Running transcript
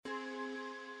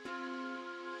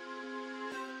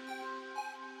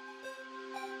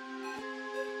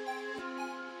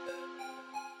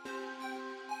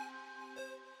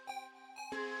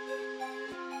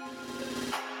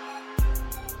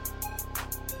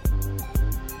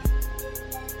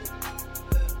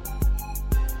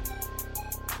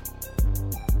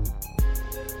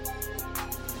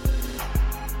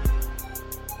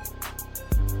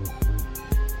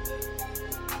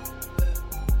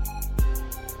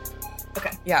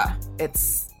Okay. Yeah,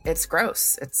 it's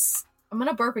gross. I'm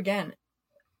gonna burp again.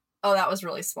 Oh, that was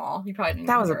really small. You probably didn't.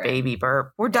 That was a hear baby it.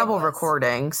 burp. We're double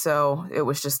recording, so it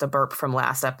was just a burp from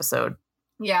last episode.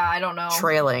 Yeah, I don't know.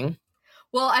 Trailing.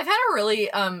 Well, I've had a really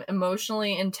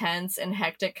emotionally intense and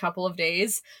hectic couple of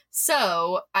days.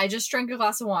 So I just drank a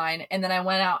glass of wine and then I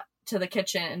went out to the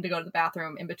kitchen and to go to the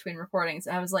bathroom in between recordings.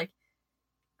 And I was like,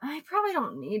 I probably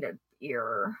don't need a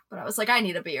beer. But I was like, I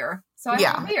need a beer. So I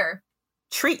had a beer.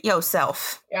 Treat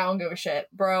yourself. Yeah, I don't give a shit,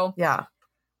 bro. Yeah.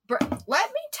 Bro, let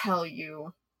me tell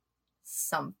you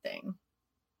something.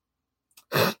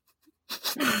 The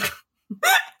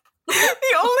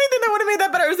only thing that would have made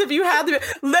that better is if you had to.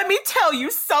 Let me tell you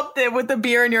something with the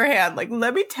beer in your hand. Like,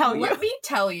 let me tell you. Let me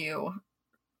tell you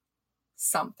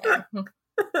something.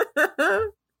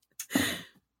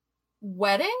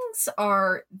 Weddings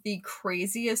are the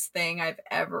craziest thing I've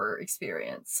ever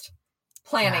experienced.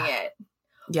 Planning it.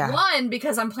 Yeah. One,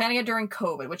 because I'm planning it during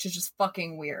COVID, which is just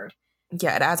fucking weird.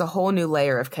 Yeah, it adds a whole new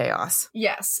layer of chaos.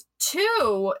 Yes.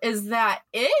 Two, is that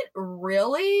it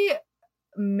really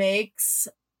makes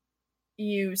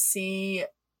you see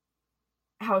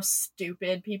how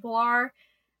stupid people are.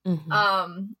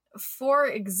 Mm-hmm. For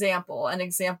example, an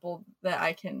example that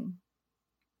I can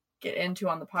get into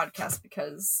on the podcast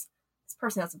because this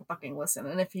person doesn't fucking listen,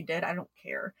 and if he did, I don't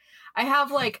care. I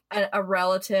have like a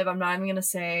relative, I'm not even gonna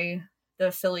say the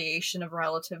affiliation of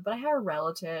relative, but I have a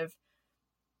relative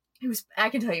who's, I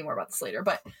can tell you more about this later,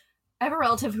 but I have a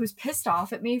relative who's pissed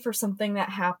off at me for something that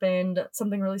happened,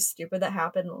 something really stupid that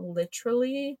happened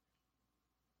literally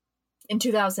in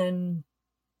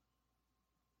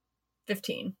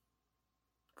 2015.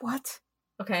 What?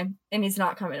 Okay. And he's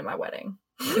not coming to my wedding.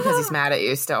 Because he's mad at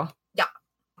you still. Yeah.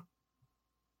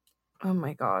 Oh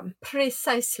my God.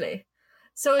 Precisely.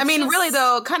 So it's really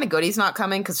though, kind of good he's not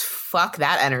coming because fuck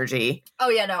that energy. Oh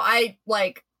yeah, no, I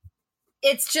like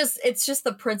it's just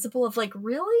the principle of like,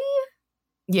 really?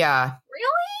 Yeah.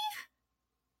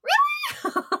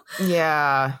 Really?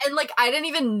 Yeah. And like I didn't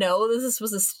even know this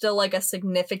was still like a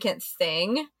significant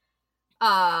thing.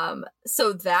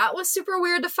 So that was super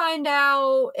weird to find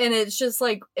out, and it's just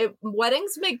like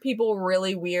weddings make people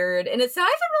really weird, and it's not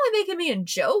even really making me and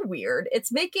Joe weird.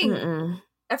 It's making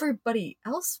everybody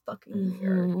else fucking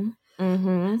weird.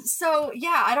 Mm-hmm. So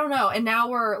yeah, I don't know. And now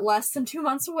we're less than 2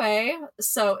 months away,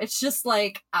 so it's just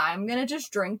like I'm gonna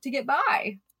just drink to get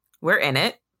by. We're in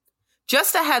it.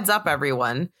 Just a heads up,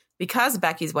 everyone. Because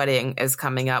Becky's wedding is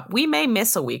coming up, we may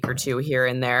miss a week or two here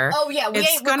and there. Oh yeah,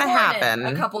 it's gonna happen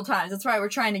a couple times. That's why we're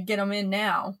trying to get them in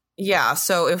now. Yeah,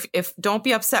 so if don't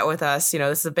be upset with us. You know,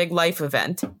 this is a big life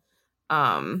event.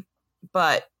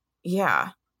 But yeah.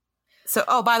 So,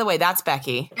 oh, by the way, that's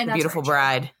Becky, and the beautiful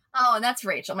bride. Oh, and that's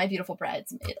Rachel, my beautiful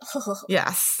bridesmaid.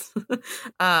 Yes.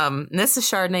 This is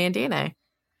Chardonnay and DNA.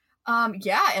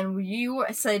 Yeah, and you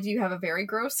said you have a very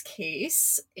gross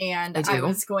case, and I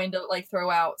was going to like throw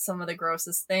out some of the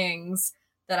grossest things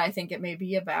that I think it may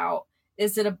be about.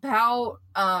 Is it about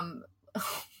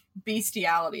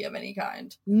bestiality of any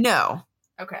kind? No.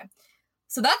 Okay.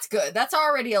 So that's good. That's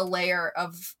already a layer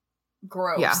of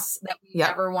gross that we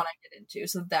never want to get into.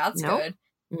 So that's good.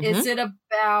 Mm-hmm. Is it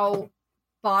about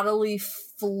bodily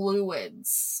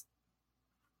fluids?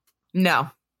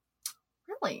 No.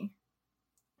 Really?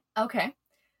 Okay.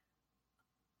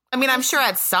 I mean, I'm sure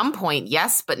at some point,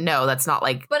 yes, but no, that's not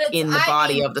like in the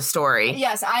body of the story.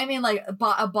 Yes, I mean, like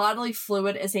a bodily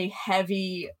fluid is a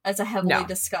heavily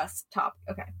discussed topic.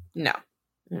 Okay. No.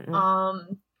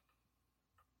 Mm-mm.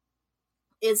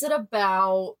 Is it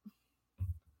about?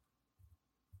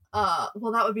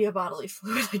 Well, that would be a bodily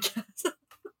fluid, I guess.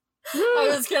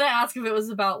 I was gonna ask if it was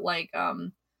about like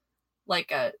a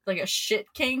shit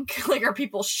kink. Like, are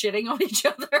people shitting on each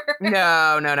other?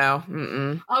 No.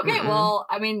 Mm-mm. Okay, well,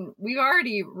 I mean, we've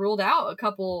already ruled out a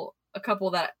couple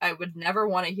that I would never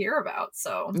want to hear about.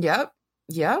 So. Yep.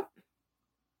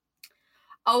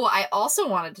 Oh, I also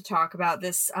wanted to talk about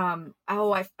this. I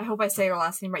hope I say her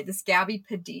last name right. This Gabby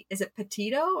Petito. Is it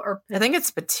Petito or? I think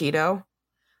it's Petito.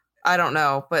 I don't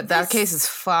know, but that case is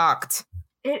fucked.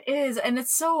 It is, and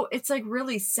it's like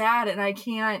really sad, and I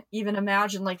can't even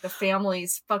imagine like the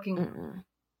family's fucking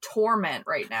torment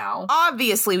right now.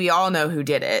 Obviously, we all know who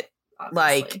did it.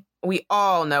 Like, we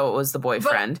all know it was the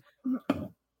boyfriend.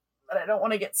 But I don't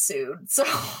want to get sued, so.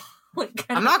 Like,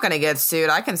 I'm not going to get sued.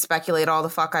 I can speculate all the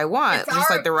fuck I want, just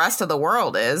like the rest of the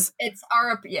world is. It's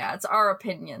our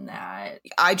opinion that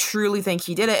I truly think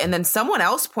he did it. And then someone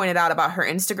else pointed out about her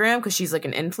Instagram, because she's like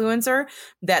an influencer,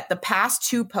 that the past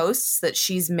 2 posts that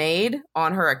she's made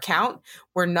on her account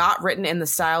were not written in the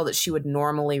style that she would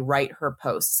normally write her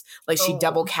posts. Like she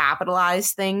double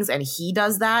capitalized things, and he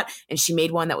does that. And she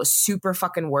made one that was super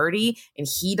fucking wordy, and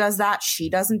he does that. She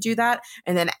doesn't do that.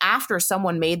 And then after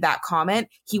someone made that comment,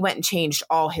 he went and changed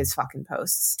all his fucking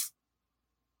posts.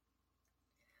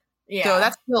 Yeah. So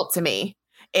that's guilt to me.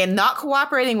 And not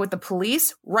cooperating with the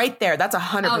police, right there, that's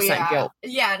 100% guilt.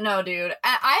 Yeah, no, dude.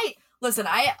 I listen,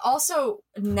 I also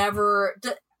never...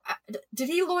 Did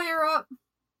he lawyer up?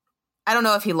 I don't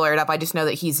know if he lawyered up. I just know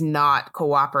that he's not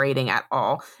cooperating at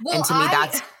all. Well, and to me,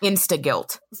 that's insta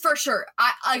guilt. For sure.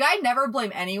 I never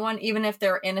blame anyone, even if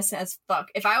they're innocent as fuck.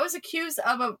 If I was accused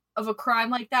of a crime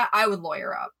like that, I would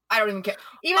lawyer up. I don't even care.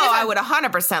 I would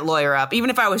 100% lawyer up. Even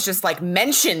if I was just like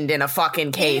mentioned in a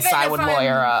fucking case, I would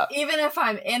lawyer up. Even if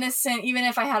I'm innocent, even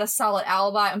if I had a solid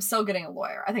alibi, I'm still getting a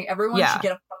lawyer. I think everyone should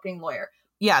get a fucking lawyer.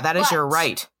 Yeah, that is your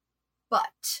right.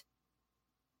 But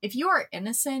if you are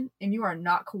innocent and you are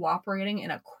not cooperating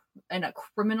in a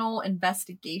criminal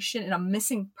investigation, in a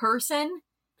missing person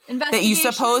investigation that you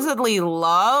supposedly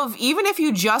love, even if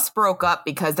you just broke up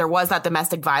because there was that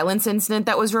domestic violence incident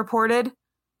that was reported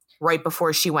right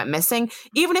before she went missing,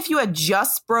 even if you had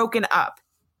just broken up,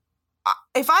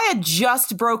 if I had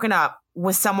just broken up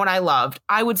with someone I loved,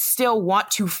 I would still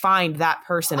want to find that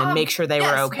person and make sure they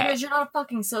were okay. Because you're not a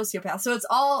fucking sociopath. So it's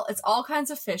all kinds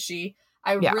of fishy.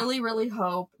 I really, really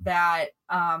hope that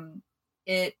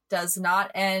it does not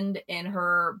end in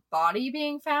her body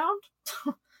being found.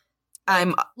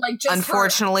 I'm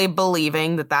unfortunately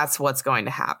believing that that's what's going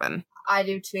to happen. I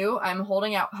do too. I'm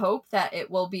holding out hope that it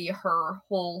will be her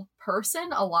whole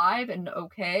person alive and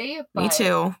okay. Me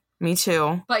too.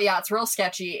 But yeah, it's real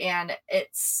sketchy, and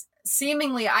it's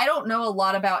seemingly, I don't know a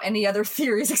lot about any other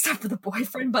theories except for the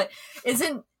boyfriend, but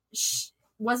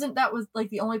wasn't that was like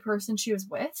the only person she was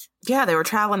with? Yeah, they were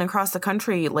traveling across the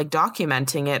country, like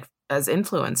documenting it as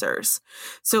influencers.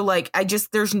 So like,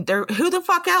 who the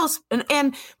fuck else?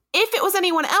 And if it was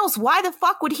anyone else, why the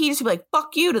fuck would he just be like,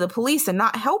 fuck you to the police and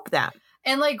not help them?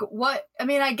 And like, what, I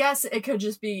mean, I guess it could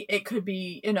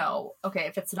be, okay,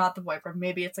 if it's not the boyfriend,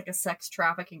 maybe it's like a sex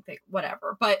trafficking thing,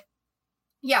 whatever. But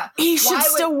yeah. He should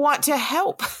still want to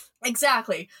help.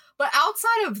 Exactly. But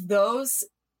outside of those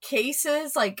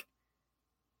cases, like,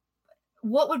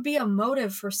 what would be a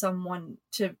motive for someone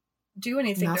to do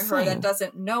anything to her that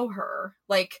doesn't know her?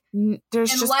 Like, there's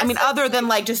just, I mean, other than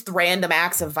like just random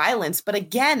acts of violence, but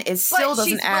again, it still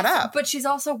doesn't add up. But she's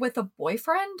also with a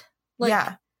boyfriend. Like,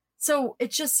 yeah. So it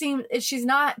just seems she's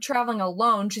not traveling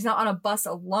alone. She's not on a bus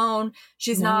alone.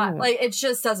 She's not like, it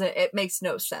just doesn't, it makes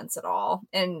no sense at all.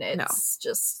 And it's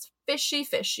just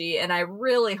fishy. And I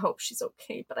really hope she's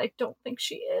okay, but I don't think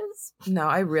she is. No,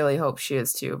 I really hope she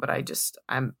is too. But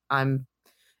I'm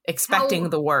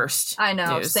expecting the worst. I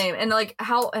know, news. Same. And like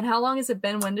how long has it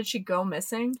been? When did she go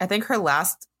missing? I think the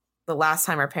last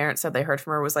time her parents said they heard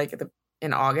from her was like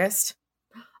in August.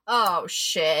 Oh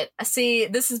shit. See,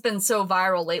 this has been so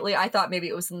viral lately. I thought maybe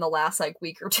it was in the last like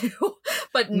week or two.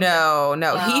 But no,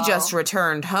 he just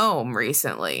returned home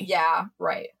recently. Yeah,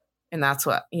 right. And that's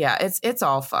it's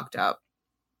all fucked up.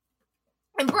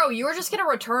 And bro, you were just gonna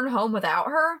return home without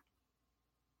her?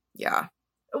 Yeah.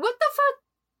 What the fuck?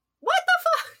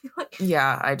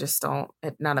 Yeah, I just don't.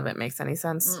 None of it makes any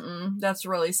sense. That's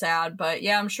really sad, but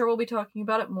yeah, I'm sure we'll be talking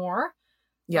about it more.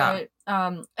 Yeah.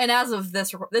 But, and as of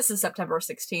this is September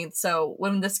 16th, so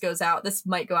when this goes out, this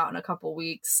might go out in a couple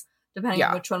weeks, depending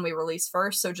on which one we release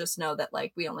first. So just know that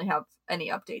like we only have any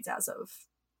updates as of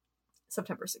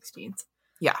September 16th.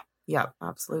 Yeah,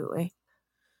 absolutely.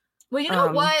 Well, you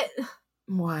know what?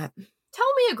 What?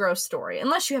 Tell me a gross story,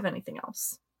 unless you have anything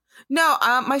else. No,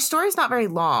 my story's not very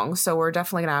long, so we're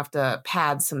definitely gonna have to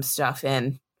pad some stuff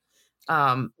in.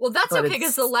 Well, that's okay,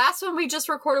 because the last one we just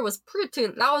recorded was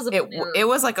it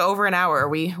was like over an hour.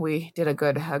 We did a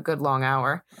good long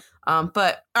hour.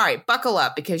 But all right, buckle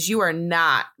up, because you are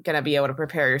not gonna be able to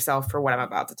prepare yourself for what I'm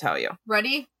about to tell you.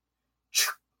 Ready?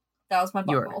 That was my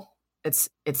buckle. It's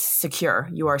secure.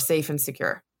 You are safe and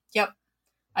secure. Yep.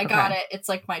 I got it. It's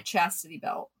like my chastity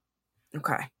belt.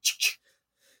 Okay.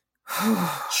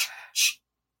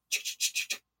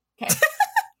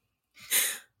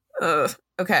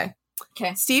 Okay.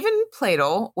 Okay. Stephen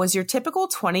Pladel was your typical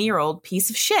 20-year-old piece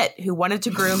of shit who wanted to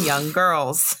groom young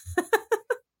girls.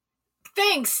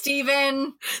 Thanks,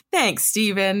 Stephen. He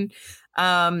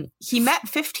met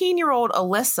 15-year-old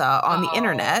Alyssa on the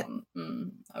internet.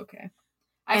 Okay.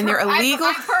 they're illegal.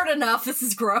 I've heard enough. This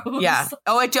is gross. Yeah.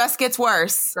 Oh, it just gets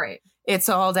worse. Great. It's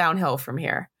all downhill from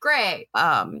here. Great.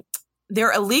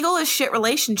 Their illegal as shit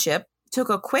relationship took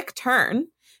a quick turn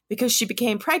because she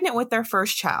became pregnant with their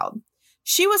first child.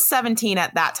 She was 17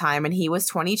 at that time and he was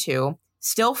 22.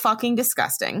 Still fucking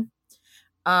disgusting.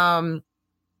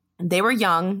 They were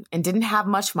young and didn't have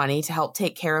much money to help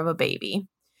take care of a baby.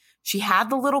 She had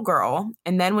the little girl,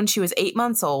 and then when she was 8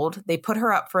 months old, they put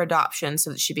her up for adoption so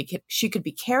that she could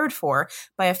be cared for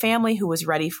by a family who was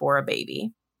ready for a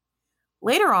baby.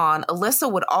 Later on,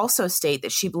 Alyssa would also state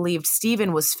that she believed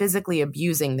Steven was physically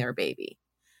abusing their baby.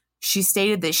 She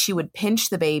stated that she would pinch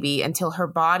the baby until her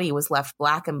body was left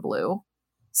black and blue,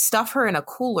 stuff her in a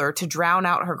cooler to drown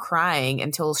out her crying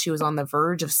until she was on the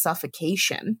verge of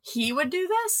suffocation. He would do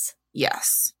this?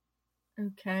 Yes.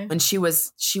 Okay. When she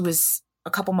was a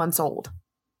couple months old.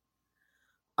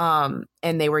 And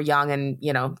they were young and,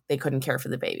 they couldn't care for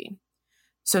the baby.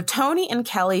 So Tony and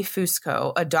Kelly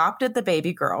Fusco adopted the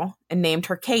baby girl and named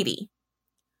her Katie.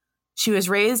 She was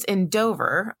raised in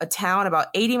Dover, a town about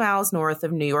 80 miles north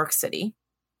of New York City.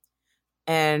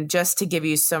 And just to give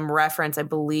you some reference, I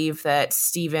believe that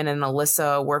Steven and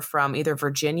Alyssa were from either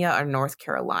Virginia or North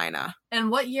Carolina.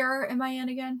 And what year am I in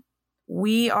again?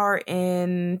 We are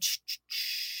in...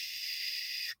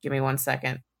 Give me 1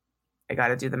 second. I got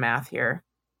to do the math here.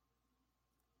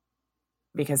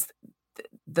 Because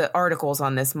the articles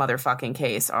on this motherfucking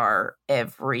case are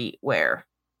everywhere.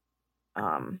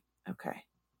 Okay.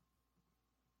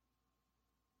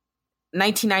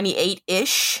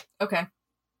 1998-ish. Okay.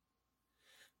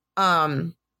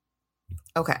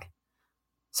 Okay.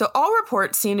 So all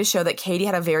reports seem to show that Katie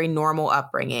had a very normal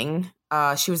upbringing.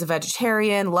 She was a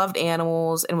vegetarian, loved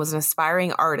animals, and was an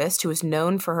aspiring artist who was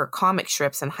known for her comic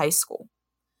strips in high school.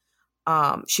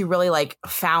 She really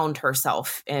found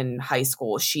herself in high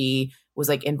school. She was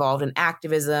involved in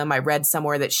activism. I read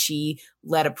somewhere that she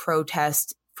led a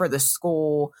protest for the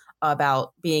school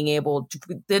about being able to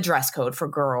the dress code for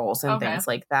girls and things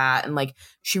like that. And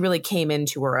she really came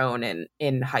into her own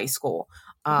in high school.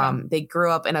 They grew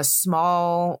up in a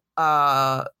small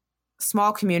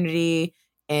community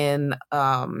in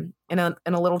a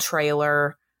little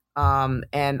trailer.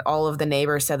 And all of the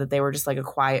neighbors said that they were just a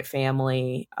quiet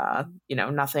family,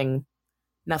 nothing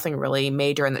really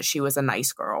major, and that she was a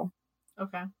nice girl.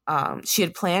 Okay. She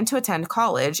had planned to attend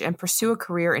college and pursue a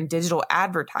career in digital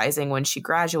advertising when she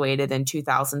graduated in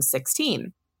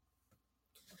 2016.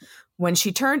 When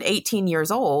she turned 18 years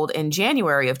old in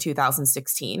January of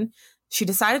 2016, she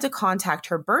decided to contact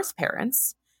her birth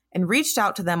parents and reached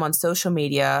out to them on social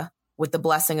media with the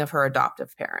blessing of her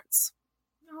adoptive parents.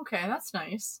 Okay, that's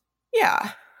nice.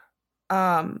 Yeah.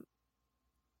 Her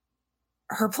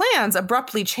plans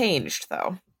abruptly changed,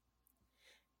 though.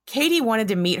 Katie wanted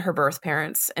to meet her birth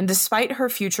parents, and despite her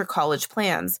future college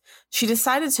plans, she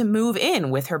decided to move in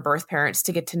with her birth parents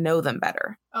to get to know them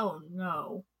better. Oh,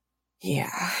 no. Yeah.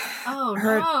 Oh,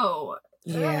 no.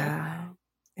 Yeah.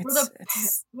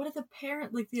 What did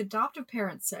the adoptive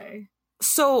parents say?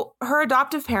 So her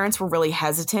adoptive parents were really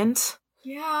hesitant.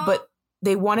 Yeah. But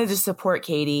they wanted to support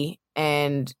Katie,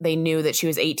 and they knew that she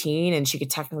was 18 and she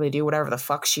could technically do whatever the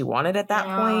fuck she wanted at that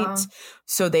point.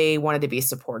 So they wanted to be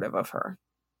supportive of her.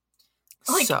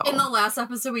 In the last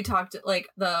episode, we talked,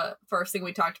 the first thing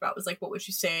we talked about was, what would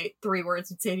you say, 3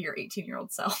 words you'd say to your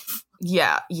 18-year-old self?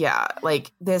 Yeah.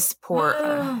 This poor,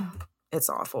 it's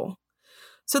awful.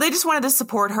 So they just wanted to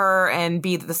support her and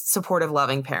be the supportive,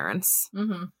 loving parents.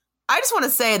 Mm-hmm. I just want to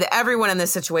say that everyone in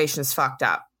this situation is fucked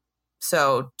up.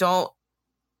 So don't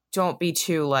be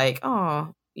too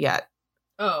yet.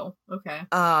 Oh, okay.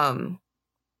 The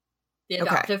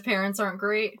adoptive parents aren't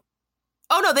great?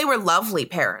 Oh, no, they were lovely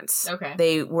parents. Okay.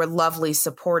 They were lovely,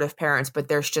 supportive parents, but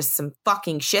there's just some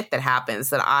fucking shit that happens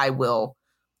that I will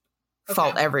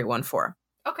fault everyone for.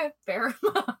 Okay, fair.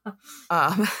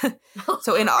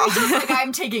 So in all...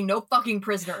 I'm taking no fucking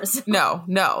prisoners.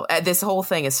 No. This whole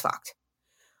thing is fucked.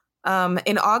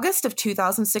 In August of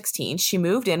 2016, she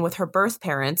moved in with her birth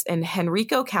parents in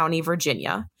Henrico County,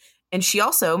 Virginia, and she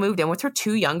also moved in with her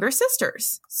 2 younger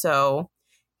sisters. So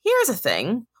here's the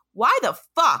thing. Why the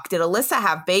fuck did Alyssa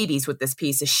have babies with this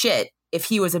piece of shit if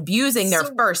he was abusing their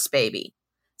first baby?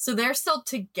 So they're still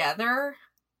together?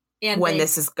 And when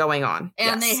this is going on.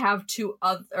 And they have 2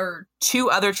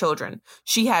 other children.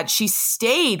 She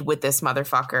stayed with this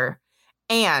motherfucker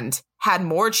and had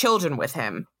more children with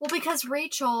him. Well, because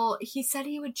Rachel, he said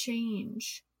he would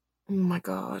change. Oh my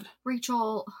God.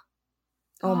 Rachel.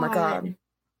 Oh my God.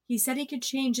 He said he could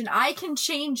change, and I can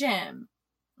change him.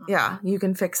 Yeah, you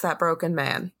can fix that broken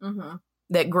man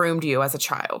that groomed you as a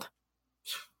child.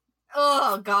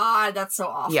 Oh God, that's so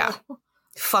awful. Yeah.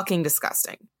 Fucking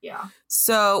disgusting. Yeah.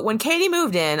 So when Katie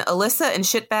moved in, Alyssa and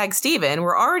shitbag Steven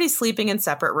were already sleeping in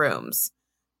separate rooms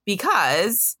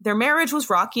because their marriage was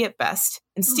rocky at best,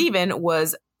 and Steven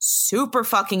was super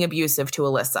fucking abusive to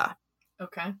Alyssa.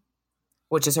 Okay.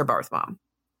 Which is her birth mom.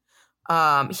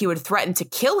 He would threaten to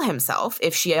kill himself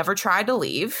if she ever tried to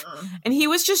leave. And he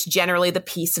was just generally the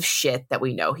piece of shit that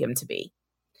we know him to be.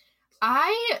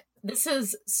 This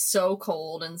is so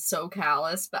cold and so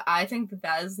callous, but I think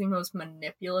that is the most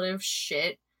manipulative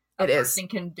shit a person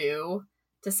can do,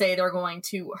 to say they're going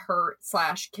to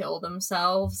hurt/kill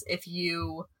themselves if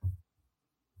you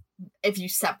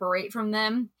separate from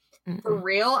them. For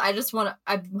real, I want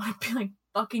to be like,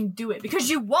 fucking do it, because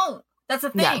you won't. That's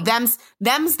the thing. Yeah,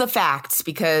 them's the facts,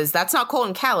 because that's not cold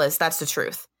and callous. That's the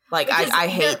truth. Like, I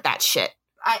hate that shit.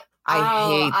 I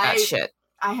hate that shit.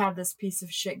 I had this piece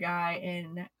of shit guy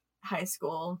in high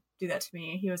school do that to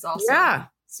me. He was also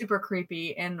super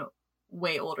creepy and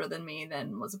way older than me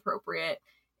than was appropriate.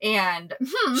 And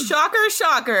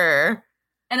shocker.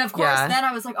 And of course, then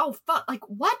I was like, oh, fuck. Like,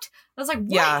 what? I was like, what?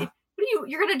 Yeah. What are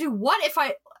you're going to do what if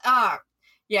I,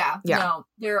 no,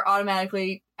 they're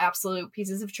automatically absolute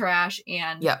pieces of trash,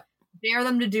 and dare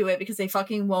them to do it, because they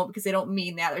fucking won't, because they don't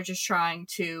mean that. They're just trying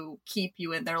to keep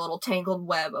you in their little tangled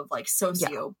web of like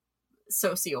sociopathy.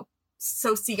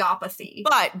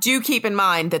 But do keep in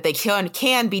mind that they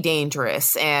can be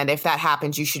dangerous, and if that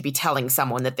happens, you should be telling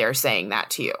someone that they're saying that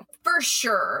to you. For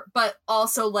sure. But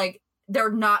also, like,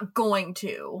 they're not going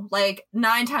to. Like,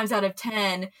 9 times out of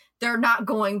 10, they're not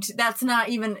going to. That's not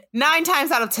even 9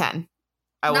 times out of 10.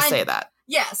 I will say that.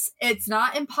 Yes, it's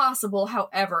not impossible.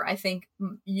 However, I think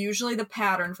usually the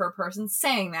pattern for a person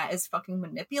saying that is fucking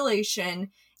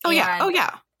manipulation.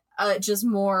 Just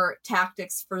more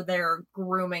tactics for their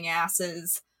grooming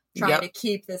asses, trying to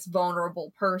keep this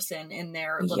vulnerable person in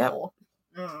their little.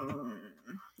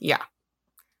 Yeah.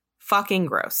 Fucking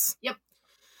gross. Yep.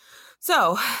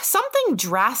 So, something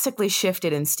drastically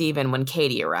shifted in Steven when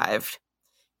Katie arrived.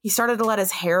 He started to let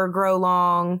his hair grow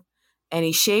long, and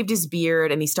he shaved his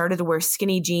beard, and he started to wear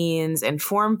skinny jeans and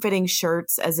form-fitting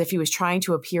shirts as if he was trying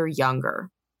to appear younger.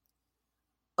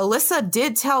 Alyssa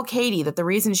did tell Katie that the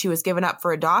reason she was given up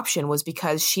for adoption was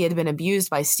because she had been abused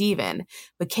by Steven,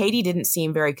 but Katie didn't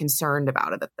seem very concerned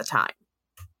about it at the time.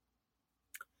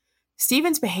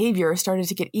 Steven's behavior started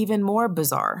to get even more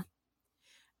bizarre.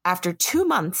 After 2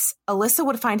 months, Alyssa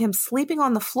would find him sleeping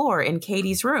on the floor in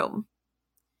Katie's room.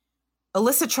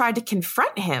 Alyssa tried to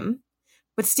confront him,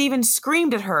 but Steven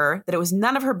screamed at her that it was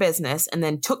none of her business and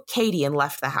then took Katie and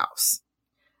left the house.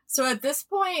 So at this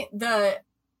point, the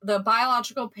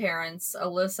biological parents,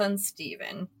 Alyssa and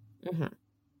Steven,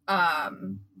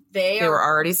 they were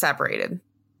already separated.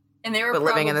 And they were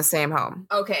living in the same home.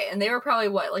 Okay, and they were probably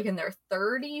what, like in their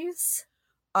 30s?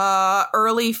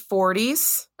 Early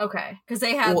 40s. Okay, because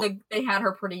they had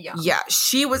her pretty young. Yeah,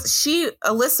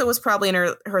 Alyssa was probably in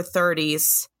her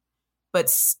 30s, but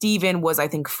Steven was, I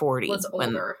think, 40 was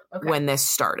older. When this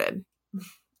started.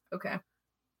 Okay.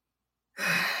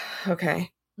 Okay.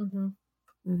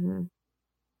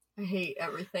 I hate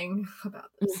everything about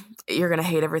this. You're going to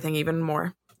hate everything even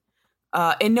more.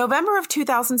 In November of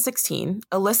 2016,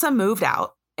 Alyssa moved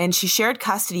out, and she shared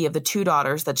custody of the 2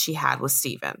 daughters that she had with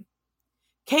Steven.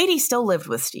 Katie still lived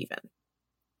with Steven.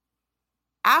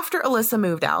 After Alyssa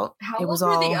moved out, how old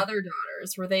were the other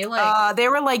daughters? Were they like... they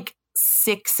were like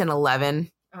 6 and 11.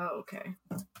 Oh, okay.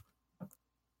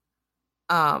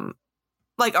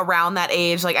 Like around that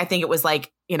age, like I think it was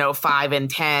like, 5 and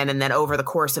 10, and then over the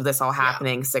course of this all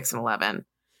happening, 6 and 11.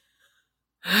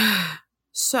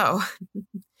 So,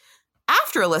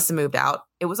 after Alyssa moved out,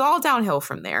 it was all downhill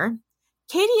from there.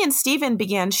 Katie and Steven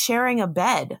began sharing a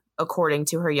bed, according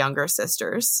to her younger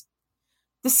sisters.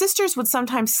 The sisters would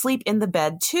sometimes sleep in the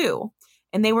bed too,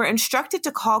 and they were instructed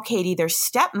to call Katie their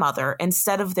stepmother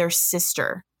instead of their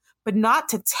sister, but not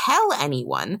to tell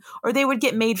anyone or they would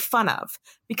get made fun of,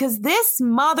 because this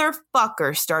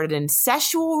motherfucker started an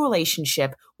incestual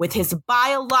relationship with his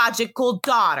biological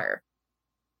daughter.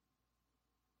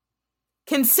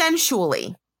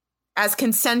 Consensually. As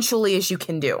consensually as you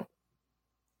can do.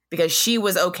 Because she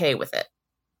was okay with it.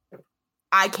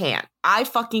 I can't. I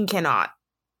fucking cannot.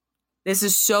 This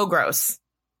is so gross.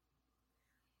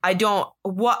 I don't...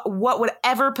 What would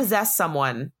ever possess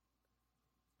someone?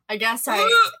 I guess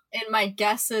in my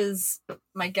guesses of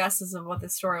what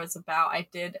this story was about, I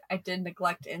did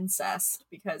neglect incest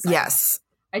because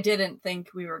I didn't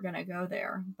think we were gonna go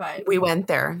there, but we went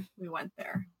there.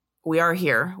 We are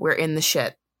here. We're in the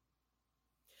shit.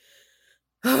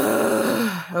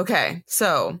 Okay,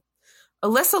 so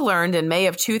Alyssa learned in May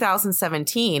of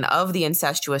 2017 of the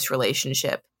incestuous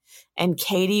relationship, and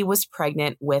Katie was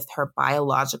pregnant with her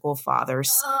biological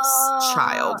father's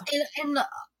child.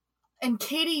 And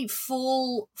Katie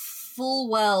full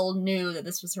well knew that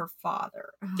this was her father.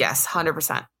 Yes,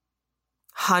 100%.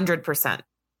 100%.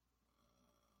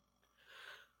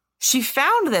 She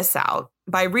found this out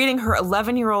by reading her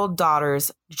 11-year-old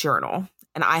daughter's journal.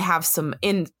 And I have some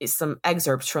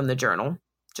excerpts from the journal,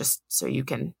 just so you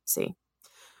can see.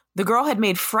 The girl had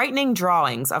made frightening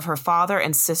drawings of her father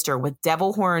and sister with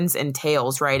devil horns and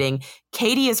tails, writing,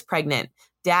 "Katie is pregnant.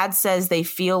 Dad says they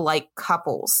feel like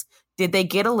couples. Did they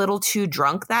get a little too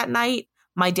drunk that night?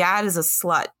 My dad is a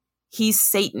slut. He's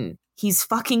Satan. He's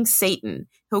fucking Satan.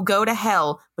 He'll go to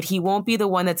hell, but he won't be the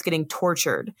one that's getting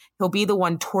tortured. He'll be the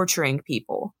one torturing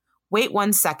people. Wait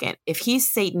 1 second. If he's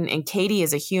Satan and Katie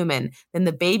is a human, then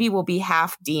the baby will be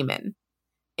half demon."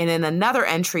 And in another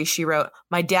entry, she wrote,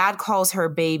 "My dad calls her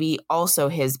baby also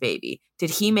his baby. Did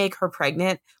he make her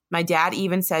pregnant? My dad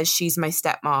even says she's my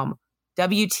stepmom.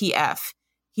 WTF.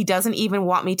 He doesn't even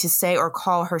want me to say or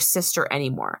call her sister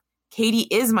anymore. Katie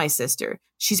is my sister.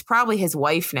 She's probably his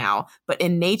wife now, but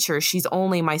in nature, she's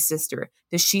only my sister.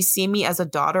 Does she see me as a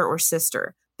daughter or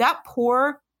sister?" That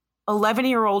poor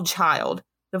 11-year-old child,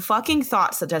 the fucking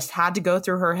thoughts that just had to go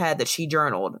through her head that she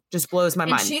journaled just blows my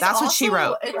mind. That's what she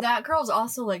wrote. That girl's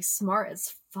also like smart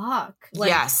as fuck. Like,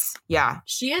 yes. Yeah.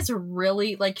 She is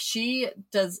really like, she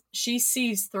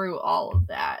sees through all of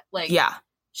that. Like, yeah.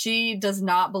 She does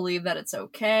not believe that it's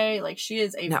okay. Like, she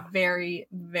is a very,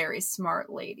 very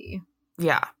smart lady.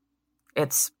 Yeah.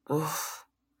 It's, oof.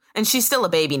 And she's still a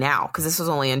baby now, because this was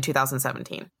only in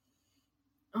 2017.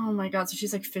 Oh my God. So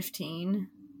she's like 15?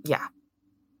 Yeah.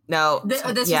 No. This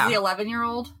was the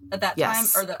 11-year-old at that time?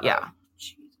 Or the, yeah.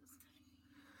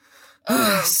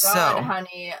 Oh, Jesus. Oh, God,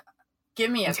 honey.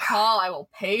 Give me a call. I will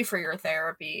pay for your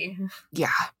therapy.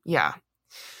 Yeah. Yeah.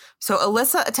 So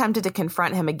Alyssa attempted to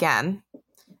confront him again.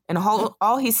 And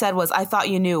all he said was, "I thought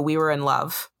you knew we were in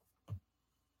love."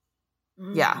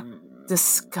 Yeah.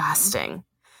 Disgusting.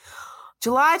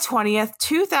 July 20th,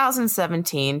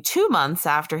 2017, 2 months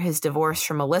after his divorce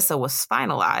from Alyssa was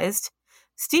finalized,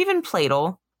 Stephen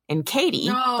Pladel and Katie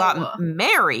got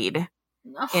married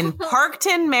in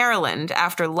Parkton, Maryland,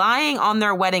 after lying on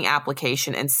their wedding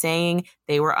application and saying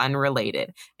they were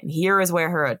unrelated. And here is where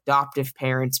her adoptive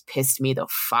parents pissed me the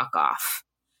fuck off.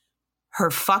 Her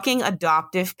fucking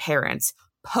adoptive parents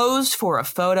posed for a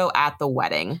photo at the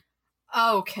wedding.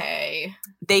 Okay.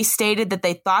 They stated that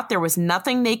they thought there was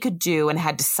nothing they could do and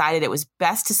had decided it was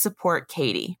best to support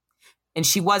Katie. And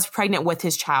she was pregnant with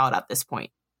his child at this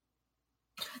point.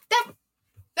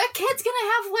 That kid's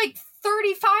gonna have like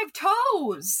 35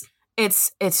 toes.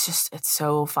 It's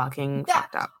so fucking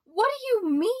fucked up. What do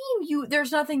you mean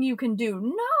there's nothing you can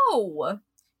do? No.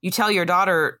 You tell your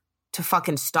daughter to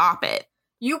fucking stop it.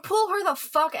 You pull her the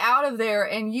fuck out of there,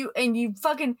 and you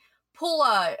fucking pull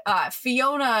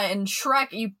Fiona and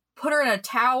Shrek. You put her in a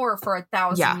tower for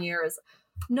 1,000 years.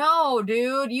 No,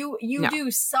 dude, you do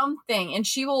something, and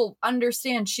she will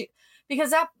understand. She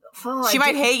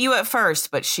might hate you at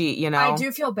first, but I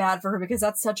do feel bad for her because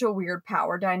that's such a weird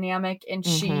power dynamic, and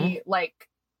she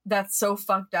that's so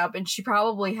fucked up, and she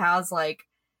probably has like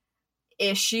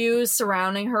issues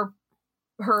surrounding her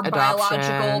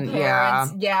biological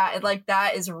parents. Yeah, like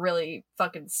that is really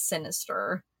fucking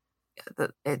sinister.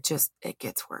 It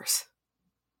gets worse.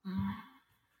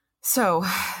 So,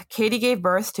 Katie gave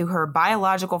birth to her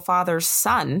biological father's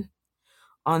son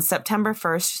on September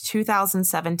 1st,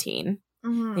 2017.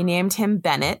 Mm-hmm. They named him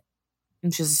Bennett,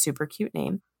 which is a super cute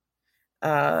name.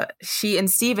 She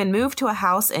and Stephen moved to a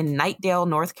house in Knightdale,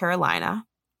 North Carolina,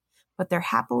 but their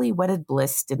happily wedded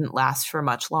bliss didn't last for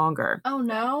much longer. Oh,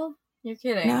 no? You're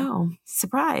kidding. No.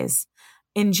 Surprise.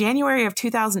 In January of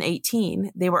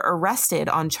 2018, they were arrested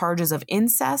on charges of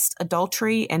incest,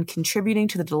 adultery, and contributing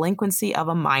to the delinquency of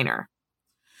a minor.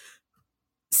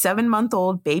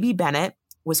 7-month-old baby Bennett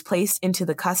was placed into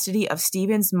the custody of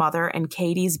Stephen's mother and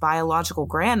Katie's biological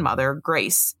grandmother,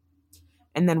 Grace.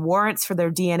 And then warrants for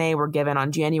their DNA were given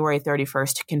on January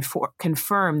 31st to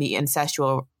confirm the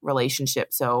incestual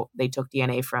relationship. So they took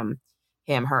DNA from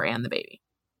him, her, and the baby.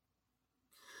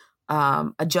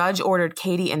 A judge ordered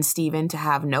Katie and Stephen to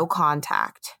have no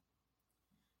contact.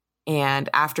 And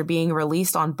after being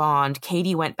released on bond,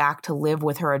 Katie went back to live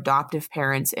with her adoptive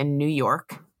parents in New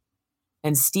York.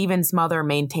 And Stephen's mother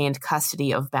maintained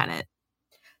custody of Bennett.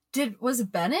 Was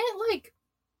Bennett like...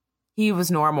 He was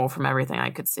normal from everything I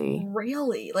could see.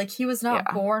 Really? Like he was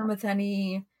not born with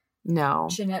any... No.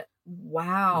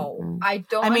 Wow.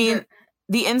 Mm-hmm.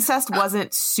 The incest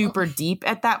wasn't super deep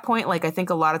at that point. Like, I think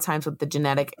a lot of times with the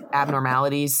genetic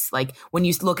abnormalities, like when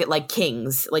you look at like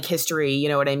kings, like history, you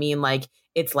know what I mean? Like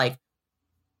it's like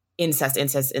incest.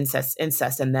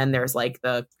 And then there's like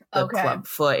the club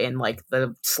foot and like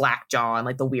the slack jaw and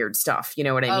like the weird stuff. You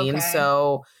know what I mean?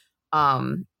 So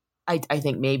I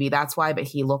think maybe that's why, but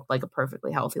he looked like a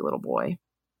perfectly healthy little boy.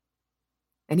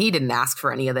 And he didn't ask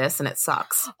for any of this, and it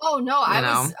sucks. Oh no,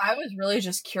 I was really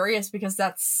just curious because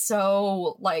that's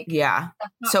so like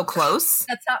so close.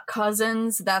 That's not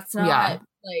cousins. That's not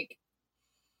like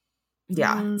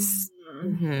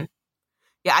Mm-hmm.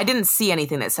 Yeah, I didn't see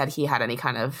anything that said he had any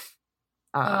kind of.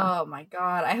 Oh my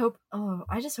god! I hope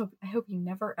he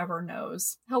never ever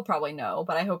knows. He'll probably know,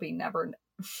 but I hope he never.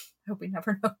 Hope he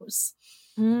never knows.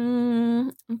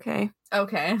 Okay.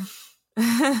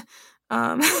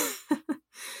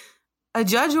 A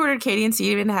judge ordered Katie and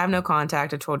Steven to have no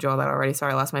contact. I told you all that already.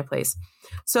 Sorry, I lost my place.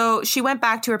 So she went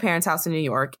back to her parents' house in New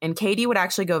York, and Katie would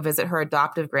actually go visit her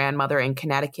adoptive grandmother in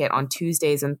Connecticut on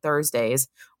Tuesdays and Thursdays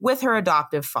with her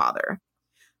adoptive father.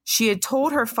 She had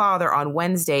told her father on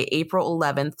Wednesday, April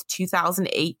 11th,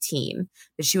 2018,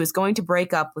 that she was going to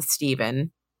break up with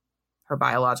Steven, her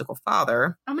biological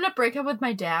father. I'm going to break up with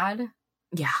my dad?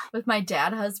 Yeah. With my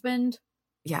dad husband?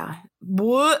 Yeah.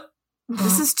 What?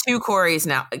 This is two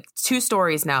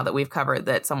stories now that we've covered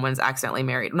that someone's accidentally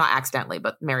married. Not accidentally,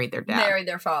 but married their dad. Married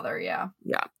their father, yeah.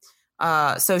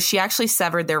 Yeah. So she actually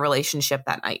severed their relationship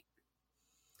that night.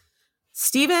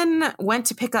 Steven went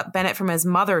to pick up Bennett from his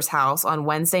mother's house on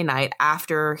Wednesday night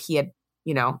after he had,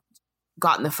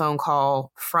 gotten the phone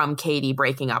call from Katie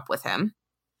breaking up with him.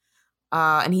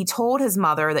 And he told his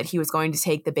mother that he was going to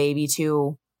take the baby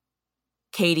to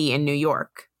Katie in New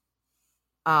York.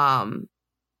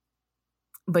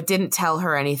 But didn't tell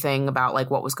her anything about like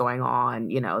what was going on,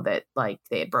 that like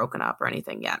they had broken up or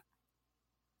anything yet.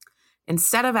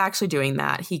 Instead of actually doing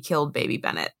that, he killed baby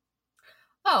Bennett.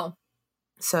 Oh.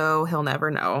 So he'll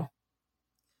never know.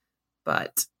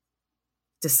 But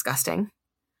disgusting.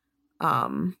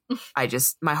 My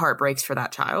heart breaks for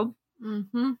that child.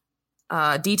 Mm-hmm.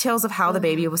 Details of how the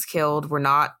baby was killed were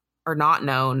not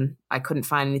known. I couldn't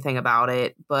find anything about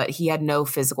it, but he had no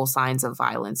physical signs of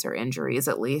violence or injuries,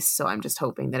 at least. So I'm just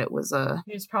hoping that it was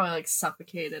he was probably like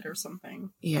suffocated or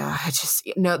something. Yeah,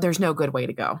 there's no good way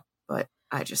to go, but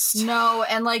no.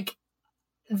 And like,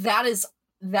 that is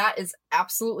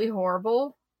absolutely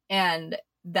horrible. And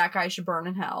that guy should burn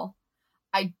in hell.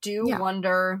 I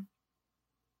wonder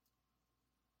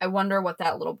what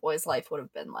that little boy's life would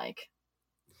have been like.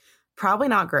 Probably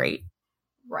not great.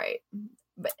 Right.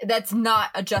 But that's not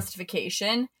a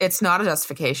justification. It's not a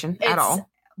justification at all.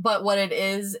 But what it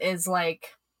is like,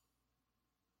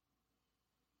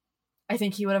 I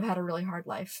think he would have had a really hard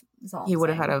life. He would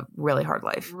have had a really hard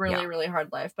life. Really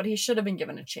hard life. But he should have been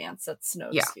given a chance. That's no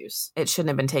excuse. It shouldn't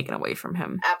have been taken away from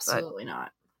him. Absolutely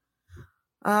not.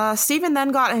 Steven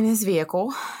then got in his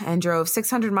vehicle and drove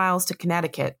 600 miles to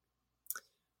Connecticut.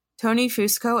 Tony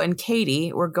Fusco and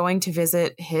Katie were going to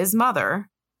visit his mother,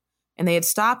 and they had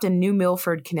stopped in New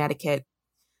Milford, Connecticut.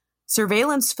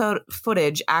 Surveillance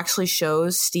footage actually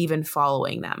shows Steven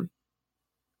following them.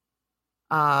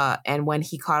 And when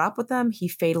he caught up with them, he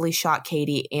fatally shot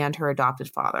Katie and her adopted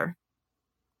father.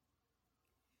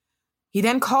 He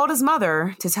then called his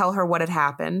mother to tell her what had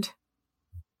happened.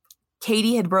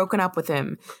 Katie had broken up with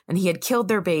him, and he had killed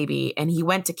their baby, and he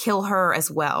went to kill her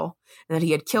as well, and that he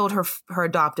had killed her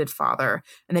adopted father,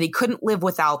 and that he couldn't live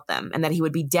without them, and that he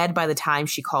would be dead by the time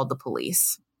she called the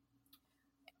police.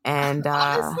 And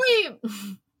honestly,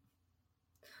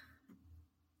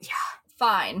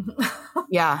 fine.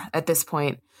 Yeah, at this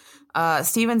point.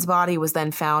 Steven's body was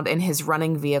then found in his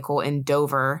running vehicle in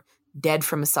Dover, dead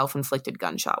from a self-inflicted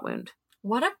gunshot wound.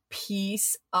 What a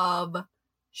piece of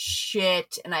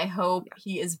shit, and I hope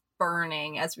he is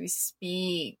burning as we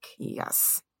speak.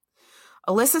 Yes.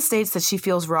 Alyssa states that she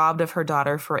feels robbed of her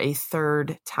daughter for a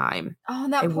third time. Oh,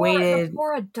 and that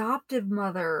poor adoptive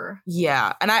mother.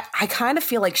 Yeah, and I kind of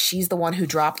feel like she's the one who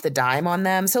dropped the dime on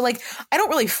them. So, like, I don't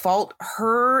really fault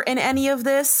her in any of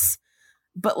this,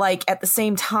 but, like, at the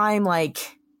same time,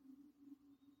 like,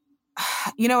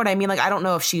 you know what I mean? Like, I don't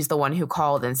know if she's the one who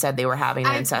called and said they were having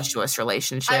an incestuous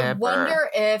relationship. I wonder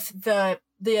if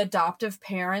the adoptive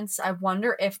parents, I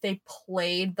wonder if they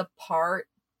played the part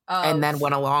of, and then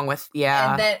went along with,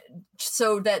 and that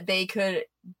so that they could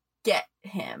get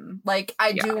him. Like,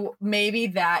 maybe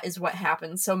that is what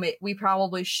happened. So we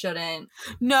probably shouldn't.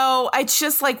 No, it's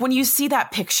just like when you see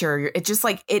that picture, it just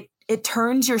like it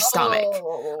turns your stomach.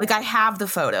 Like, I have the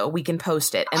photo, we can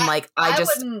post it, and like I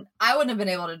wouldn't have been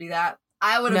able to do that.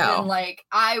 I would have No. been like,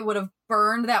 I would have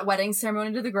burned that wedding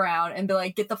ceremony to the ground and be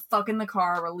like, get the fuck in the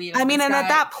car, we're leaving. I mean, this and guy. at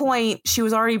that point, she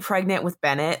was already pregnant with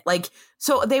Bennett. Like,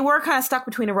 so they were kind of stuck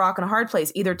between a rock and a hard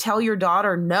place. Either tell your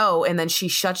daughter no, and then she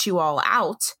shuts you all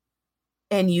out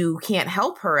and you can't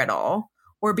help her at all,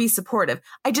 or be supportive.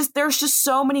 There's just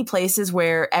so many places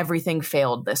where everything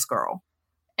failed this girl.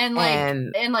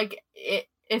 And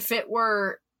if it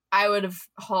were, I would have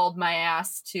hauled my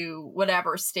ass to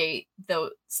whatever state though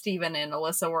Steven and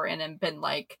Alyssa were in and been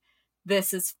like,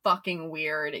 this is fucking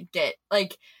weird. But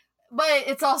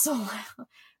it's also,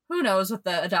 who knows what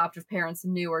the adoptive parents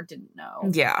knew or didn't know.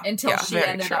 Yeah. Until she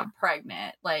ended true. up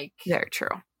pregnant. Like, very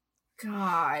true.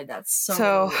 God, that's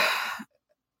so weird.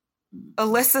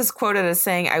 Alyssa's quoted as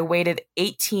saying, I waited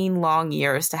 18 long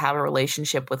years to have a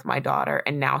relationship with my daughter,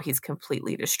 and now he's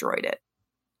completely destroyed it.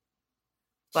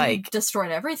 He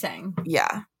destroyed everything.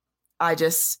 Yeah.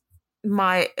 This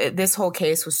whole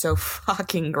case was so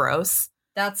fucking gross.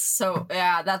 That's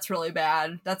really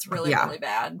bad. That's really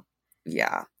bad.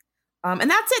 Yeah.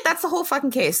 And that's it. That's the whole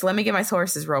fucking case. Let me get my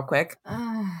sources real quick.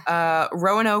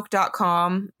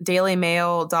 Roanoke.com,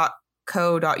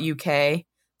 dailymail.co.uk,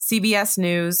 CBS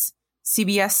News,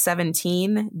 CBS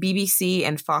 17, BBC,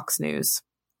 and Fox News.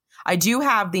 I do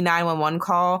have the 911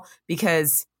 call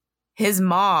because his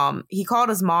mom, he called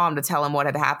his mom to tell him what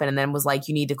had happened and then was like,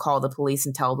 you need to call the police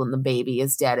and tell them the baby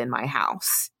is dead in my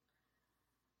house.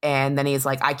 And then he's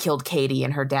like, I killed Katie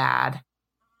and her dad,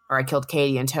 or I killed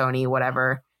Katie and Tony,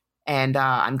 whatever. And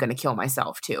I'm going to kill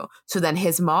myself too. So then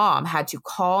his mom had to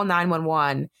call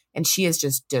 911 and she is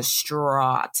just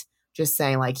distraught, just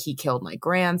saying like, he killed my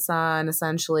grandson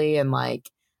essentially. And like,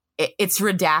 it's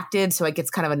redacted. So it gets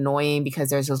kind of annoying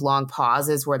because there's those long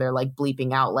pauses where they're like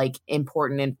bleeping out like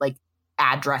important like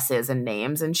addresses and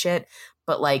names and shit.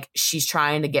 But like, she's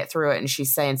trying to get through it and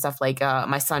she's saying stuff like,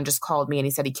 my son just called me and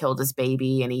he said he killed his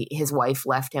baby and his wife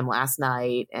left him last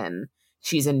night and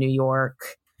she's in New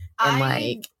York.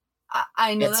 And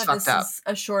I know that this is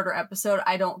a shorter episode.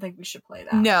 I don't think we should play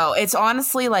that. No, it's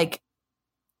honestly like,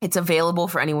 it's available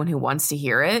for anyone who wants to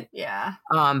hear it. Yeah.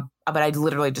 But I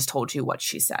literally just told you what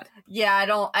she said. Yeah, I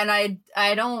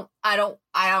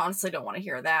honestly don't want to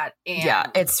hear that. And yeah,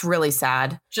 it's really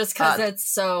sad. Just because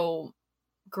it's so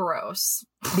gross.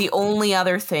 The only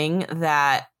other thing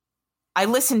that I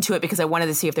listened to it because I wanted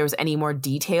to see if there was any more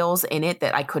details in it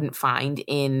that I couldn't find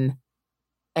in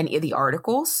any of the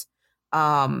articles.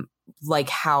 Like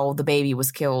how the baby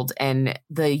was killed and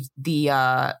the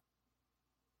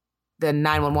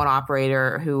 911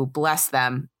 operator who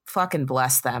fucking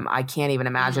bless them. I can't even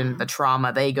imagine the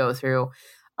trauma they go through.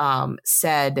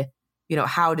 Said, you know,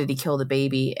 how did he kill the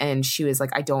baby? And she was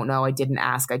like, I don't know. I didn't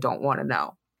ask. I don't want to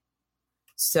know.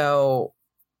 So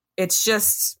it's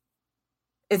just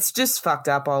fucked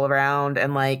up all around.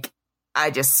 And like,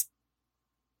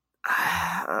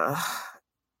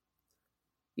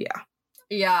 yeah.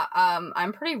 Yeah.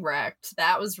 I'm pretty wrecked.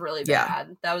 That was really bad. Yeah.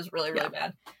 That was really, really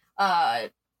bad.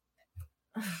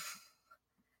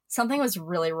 Something was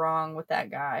really wrong with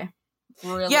that guy.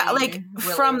 Really,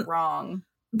 really wrong.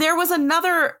 There was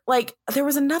another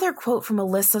quote from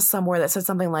Alyssa somewhere that said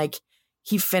something like,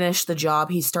 he finished the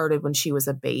job he started when she was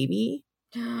a baby,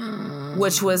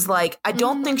 which was like, I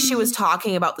don't think she was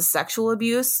talking about the sexual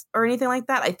abuse or anything like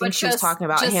that. I think she was talking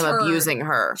about him abusing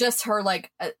her. Just her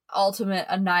like ultimate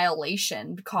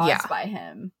annihilation caused by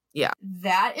him. Yeah.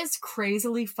 That is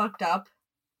crazily fucked up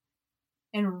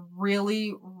and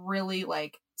really, really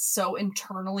like so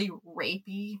internally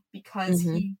rapey because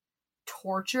he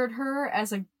tortured her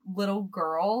as a little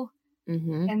girl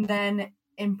and then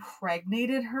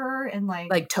impregnated her and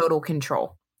like total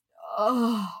control.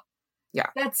 Oh yeah,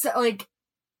 that's like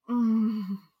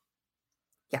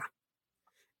yeah,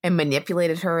 and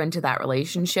manipulated her into that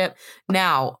relationship.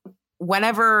 Now,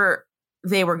 whenever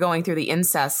they were going through the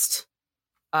incest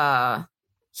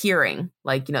hearing,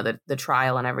 like, you know, the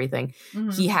trial and everything,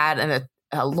 he had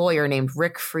a lawyer named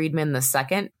Rick Friedman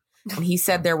II. And he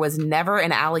said there was never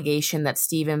an allegation that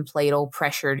Steven Pladl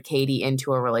pressured Katie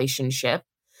into a relationship.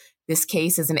 This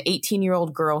case is an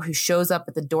 18-year-old girl who shows up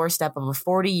at the doorstep of a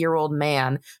 40-year-old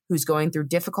man who's going through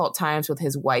difficult times with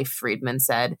his wife, Friedman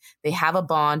said. They have a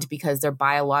bond because they're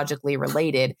biologically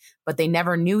related, but they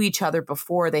never knew each other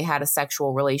before they had a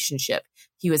sexual relationship.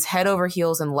 He was head over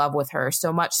heels in love with her,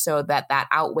 so much so that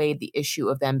outweighed the issue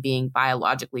of them being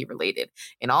biologically related.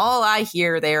 And all I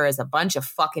hear there is a bunch of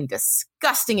fucking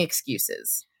disgusting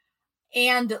excuses.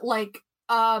 And like,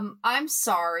 I'm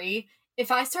sorry. If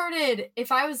I were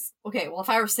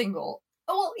single,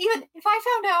 even if I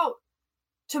found out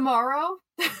tomorrow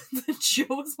that Joe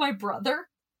was my brother,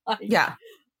 like, yeah,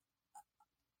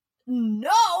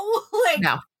 no.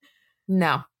 Like,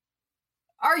 no.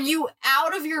 Are you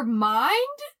out of your mind?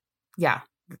 Yeah,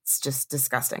 it's just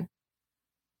disgusting.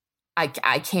 I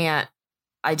can't.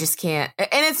 I just can't. And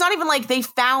it's not even like they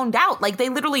found out. Like, they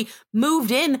literally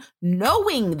moved in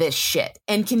knowing this shit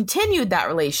and continued that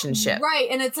relationship. Right.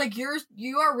 And it's like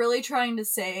you are really trying to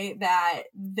say that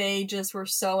they just were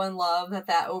so in love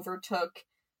that overtook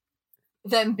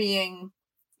them being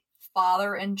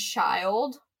father and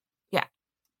child. Yeah.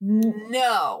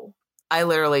 No. I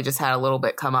literally just had a little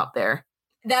bit come up there.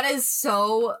 That is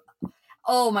so,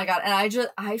 oh my God. And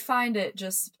I find it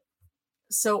just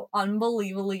so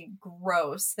unbelievably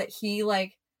gross that he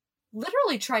like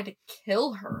literally tried to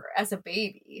kill her as a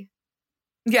baby.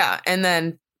 Yeah. And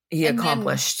then he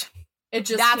accomplished.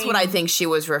 That's what I think she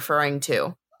was referring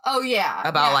to. Oh yeah.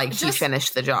 About like he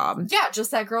finished the job. Yeah.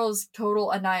 Just that girl's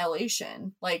total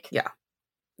annihilation. Like, yeah.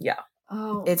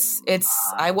 Oh, it's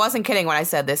I wasn't kidding when I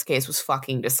said this case was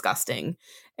fucking disgusting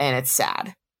and it's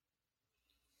sad.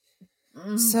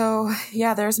 So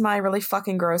yeah, there's my really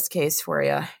fucking gross case for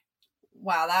you.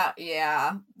 Wow, that's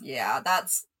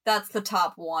the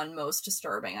top one most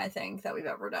disturbing I think that we've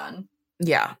ever done.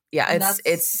 Yeah,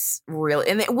 it's real,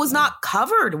 and it was not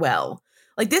covered well.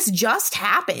 Like, this just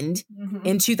happened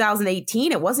in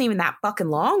 2018. It wasn't even that fucking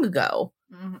long ago.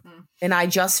 And I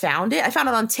just found it. I found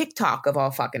it on TikTok of all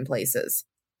fucking places.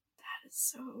 That is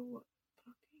so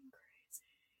fucking crazy.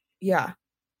 Yeah.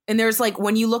 And there's like,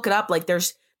 when you look it up, like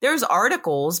there's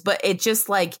articles, but it just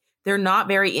like, they're not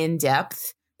very in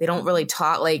depth. They don't really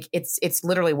talk, like it's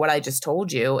literally what I just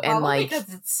told you. And probably like,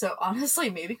 because it's so,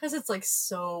 honestly, maybe because it's like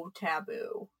so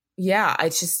taboo. Yeah,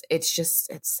 it's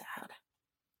sad.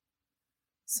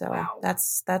 So wow.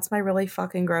 that's my really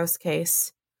fucking gross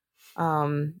case.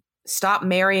 Stop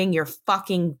marrying your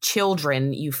fucking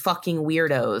children, you fucking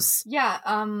weirdos. Yeah,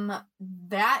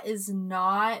 that is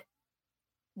not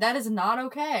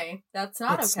okay. That's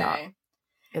not it's okay. Not.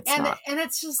 It's not. And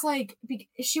it's just like,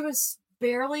 she was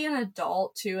barely an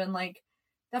adult too, and like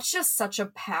that's just such a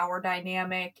power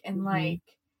dynamic. And like,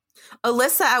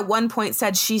 Alyssa at one point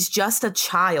said she's just a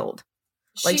child.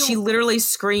 Like, she literally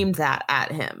screamed that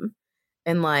at him.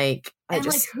 And like, like,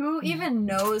 who even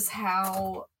knows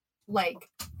how like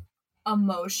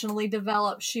emotionally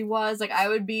developed she was? Like, I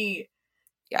would be,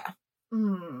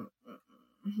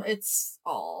 it's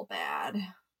all bad.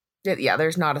 Yeah,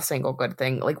 there's not a single good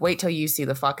thing. Like, wait till you see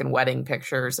the fucking wedding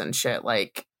pictures and shit.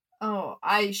 Like, oh,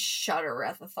 I shudder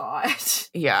at the thought.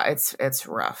 Yeah, it's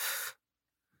rough.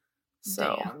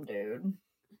 So, damn, dude.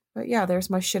 But yeah,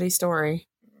 there's my shitty story.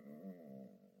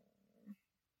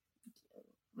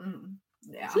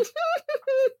 Yeah.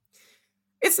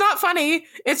 It's not funny.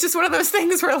 It's just one of those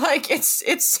things where like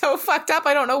it's so fucked up.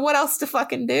 I don't know what else to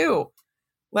fucking do.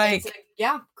 Like,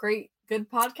 yeah,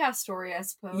 good podcast story, I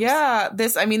suppose. Yeah,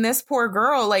 this poor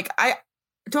girl, like, I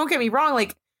don't get me wrong,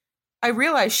 like, I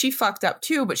realized she fucked up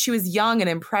too, but she was young and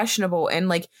impressionable, and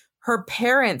like, her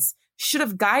parents should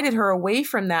have guided her away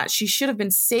from that. She should have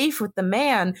been safe with the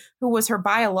man who was her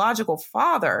biological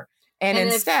father. And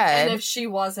instead, if she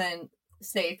wasn't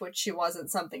safe, which she wasn't,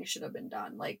 something should have been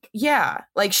done. Like, yeah,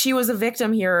 like, she was a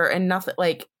victim here and nothing,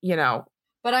 like, you know.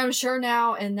 But I'm sure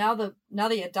now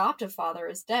the adoptive father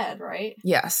is dead, right?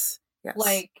 Yes.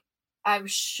 Like, I'm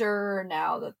sure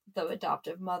now that the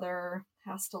adoptive mother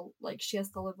has to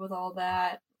live with all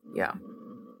that. Yeah.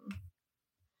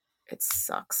 It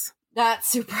sucks.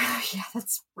 That's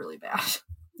that's really bad.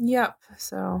 Yep.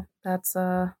 So that's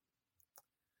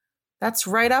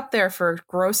right up there for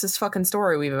grossest fucking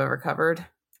story we've ever covered.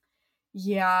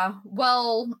 Yeah.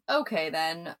 Well, okay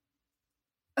then.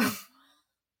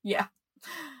 Yeah.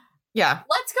 Yeah.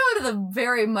 Let's go to the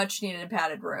very much needed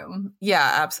padded room.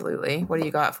 Yeah, absolutely. What do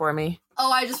you got for me?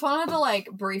 Oh, I just wanted to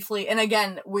like briefly, and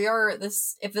again,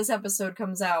 if this episode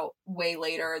comes out way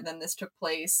later than this took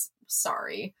place,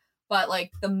 sorry. But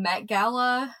like the Met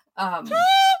Gala,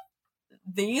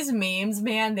 these memes,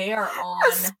 man, they are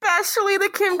on. Especially the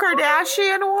Kim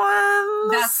Kardashian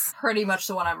ones. That's pretty much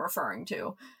the one I'm referring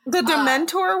to. The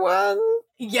Dementor one?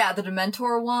 Yeah, the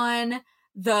Dementor one.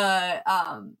 The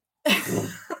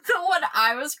one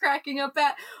I was cracking up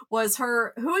at was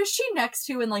her. Who is she next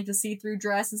to in like the see-through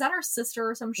dress? Is that her sister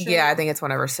or some shit? Yeah, I think it's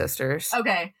one of her sisters.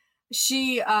 Okay.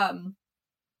 She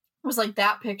was like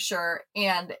that picture,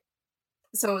 and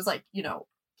so it was like, you know,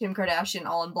 Kim Kardashian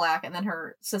all in black, and then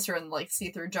her sister in like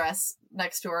see-through dress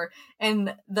next to her,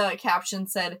 and the caption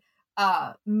said,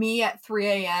 me at 3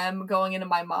 a.m. going into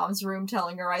my mom's room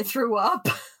telling her I threw up.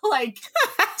 Like,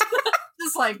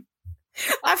 just like,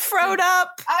 I froed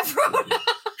up.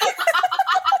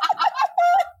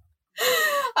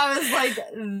 I was like,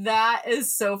 that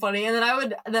is so funny. And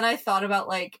then I thought about,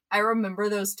 like, I remember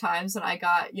those times when I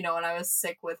got, you know, when I was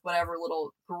sick with whatever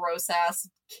little gross ass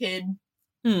kid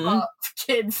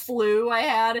flu I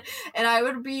had, and I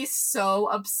would be so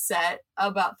upset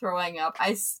about throwing up.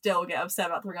 I still get upset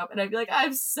about throwing up, and I'd be like,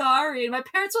 I'm sorry. And my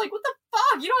parents are like, what the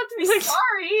fuck? You don't have to be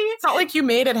sorry. It's not like you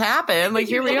made it happen. Like,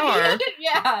 here we are.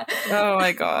 Yeah. Oh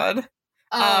my God.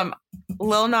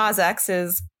 Lil Nas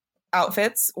X's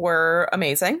outfits were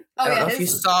amazing. I don't know if you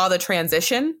saw the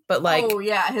transition, but like, oh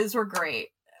yeah, his were great.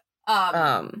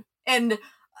 And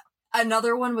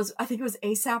another one was, I think it was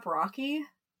A$AP Rocky.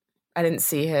 I didn't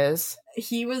see his.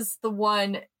 He was the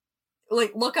one,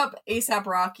 like, look up A$AP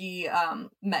Rocky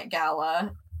Met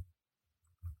Gala.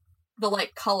 The,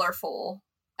 like, colorful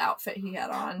outfit he had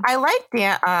on. I like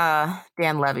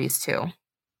Dan Levy's too.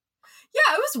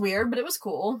 Yeah, it was weird, but it was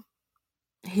cool.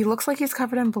 He looks like he's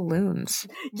covered in balloons.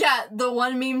 Yeah, the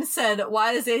one meme said,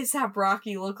 why does A$AP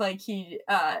Rocky look like he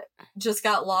just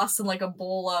got lost in, like, a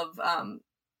bowl of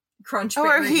crunch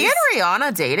berries? Oh, are he and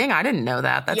Rihanna dating? I didn't know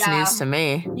that. That's news to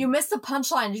me. You missed the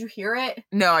punchline. Did you hear it?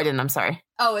 No, I didn't. I'm sorry.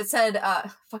 Oh, it said,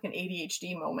 fucking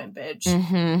ADHD moment, bitch.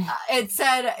 Mm-hmm. It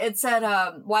said,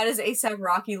 why does A$AP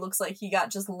Rocky looks like he got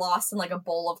just lost in, like, a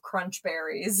bowl of crunch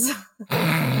berries?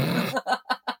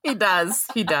 He does.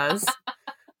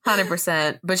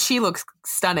 100%. But she looks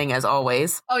stunning as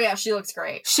always. Oh yeah, she looks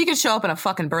great. She could show up in a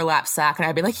fucking burlap sack and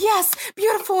I'd be like, yes,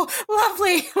 beautiful,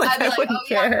 lovely. Like, I'd be like, oh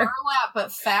yeah, burlap,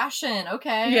 but fashion,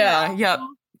 okay. Yeah, yep.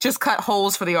 Just cut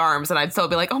holes for the arms and I'd still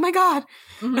be like, oh my God.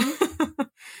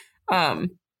 Mm-hmm.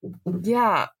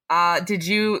 Yeah. Did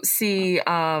you see,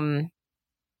 oh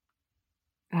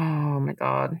my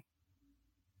God.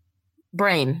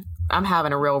 Brain. I'm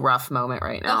having a real rough moment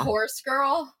right now. The horse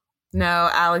girl? No,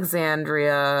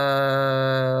 Alexandria,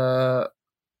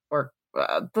 or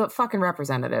the fucking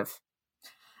representative.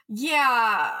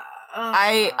 Yeah.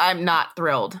 I'm not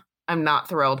thrilled.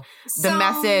 The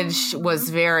message was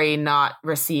very not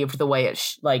received the way it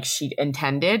she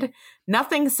intended.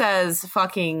 Nothing says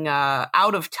fucking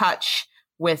out of touch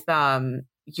with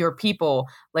your people,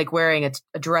 like wearing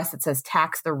a dress that says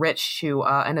tax the rich to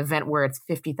an event where it's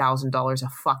 $50,000 a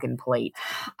fucking plate.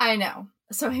 I know.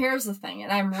 So here's the thing, and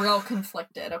I'm real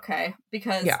conflicted, okay?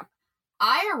 Because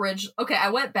I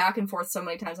went back and forth so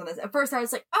many times on this. At first I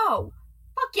was like, oh,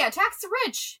 fuck yeah, tax the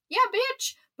rich. Yeah,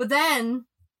 bitch. But then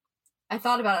I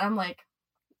thought about it, and I'm like,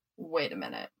 wait a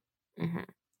minute. Mm-hmm.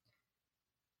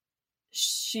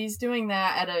 She's doing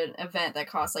that at an event that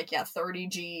costs, like, 30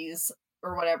 G's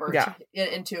or whatever to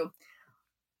get into.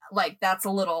 Like, that's a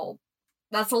little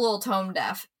tone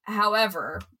deaf.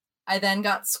 However, I then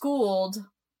got schooled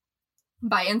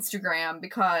by Instagram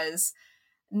because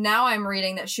now I'm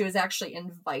reading that she was actually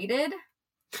invited.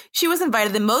 She was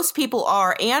invited. Most people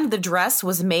are, and the dress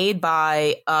was made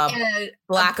by a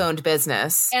black-owned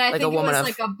business. And I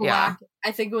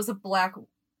think it was a black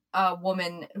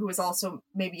woman who was also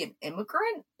maybe an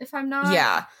immigrant, if I'm not.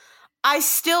 Yeah. I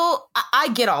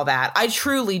get all that. I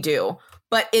truly do.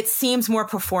 But it seems more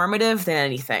performative than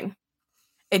anything.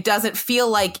 It doesn't feel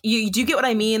like you do you get what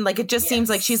I mean? Like, it just seems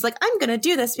like she's like, I'm going to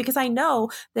do this because I know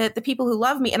that the people who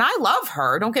love me, and I love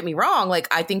her. Don't get me wrong. Like,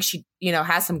 I think she,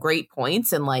 has some great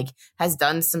points and like has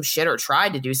done some shit or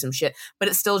tried to do some shit, but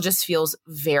it still just feels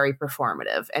very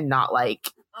performative and not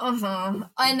like, and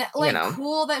like,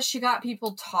 cool that she got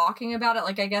people talking about it.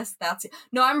 Like, I guess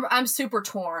I'm super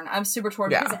torn.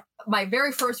 Because my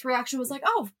very first reaction was like,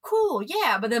 oh, cool.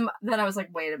 Yeah. But then I was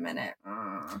like, wait a minute.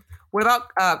 What about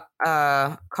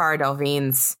Cara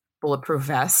Delevingne's bulletproof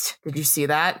vest? Did you see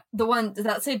that? The one, did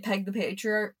that say Peg the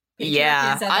Patriarch?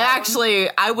 Yeah,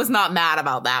 I was not mad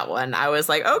about that one. I was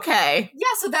like, okay. Yeah,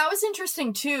 so that was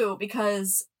interesting too,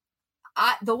 because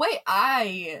the way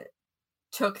I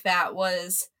took that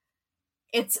was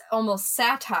it's almost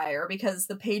satire because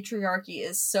the patriarchy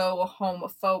is so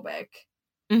homophobic.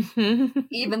 Mm-hmm.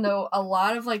 Even though a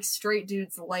lot of like straight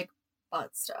dudes like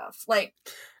butt stuff. Like,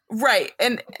 right.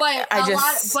 And but I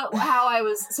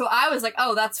was like,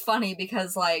 oh, that's funny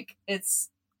because like it's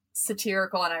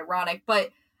satirical and ironic. But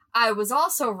I was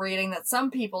also reading that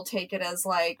some people take it as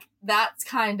like that's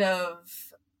kind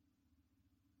of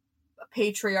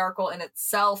patriarchal in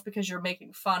itself because you're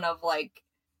making fun of like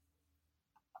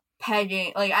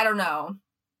pegging. Like, I don't know.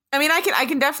 I mean, I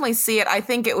can definitely see it. I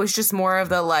think it was just more of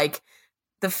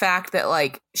the fact that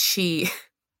like she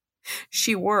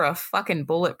wore a fucking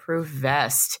bulletproof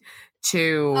vest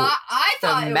to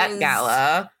the Met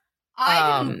Gala.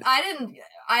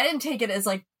 I didn't take it as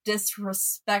like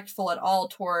disrespectful at all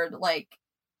toward like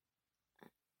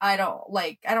I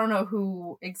don't know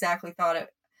who exactly thought it.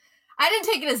 I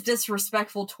didn't take it as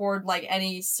disrespectful toward like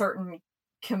any certain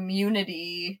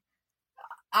community.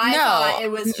 I thought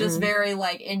it was just very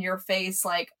like in your face,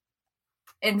 like,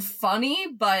 and funny,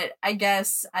 but I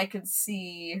guess I could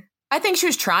see. I think she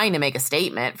was trying to make a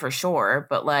statement for sure,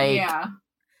 but like,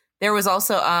 there was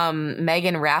also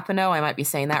Megan Rapinoe. I might be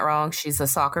saying that wrong. She's a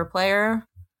soccer player.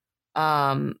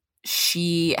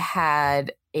 She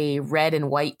had a red and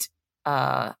white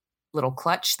little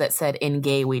clutch that said "In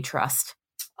Gay We Trust."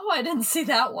 Oh, I didn't see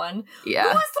that one. Yeah. Who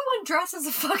was the one dressed as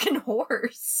a fucking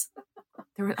horse?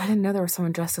 I didn't know there was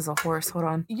someone dressed as a horse. Hold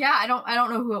on. Yeah, I don't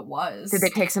know who it was. Did they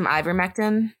take some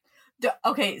ivermectin?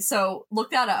 Okay, so look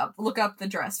that up. Look up the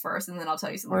dress first, and then I'll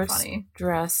tell you something funny.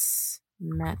 Dress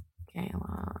Met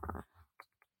Gala.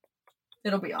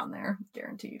 It'll be on there,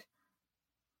 guaranteed.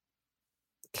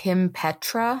 Kim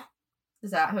Petra. Is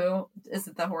that who? Is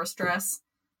it the horse dress?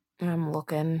 I'm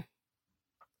looking.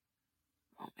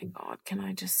 Oh my god, can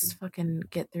I just fucking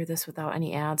get through this without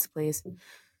any ads, please?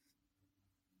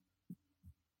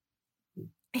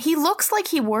 He looks like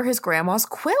he wore his grandma's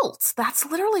quilt. That's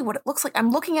literally what it looks like. I'm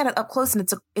looking at it up close, and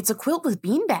it's a quilt with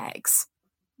beanbags.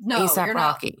 No, A$AP you're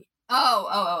Rocky. not.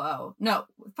 Oh. No,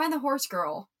 find the horse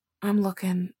girl. I'm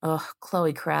looking. Ugh,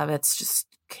 Chloe Kravitz just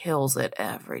kills it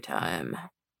every time.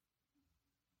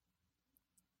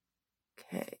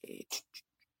 Okay.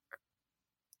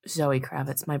 Zoe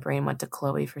Kravitz. My brain went to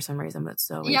Chloe for some reason, but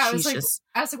Zoe. Yeah, I was like,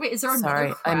 wait, is there another sorry,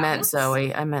 Kravitz?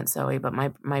 I meant Zoe, but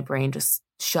my brain just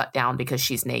shut down because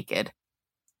she's naked.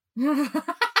 Okay,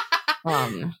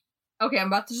 I'm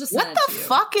about to just send what the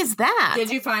fuck is that?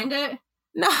 Did you find it?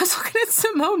 No, I was looking at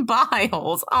Simone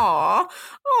Biles. Aw.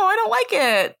 Oh, I don't like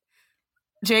it.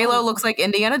 J-Lo looks like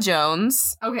Indiana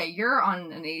Jones. Okay, you're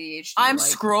on an ADHD. I'm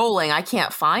scrolling. I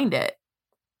can't find it.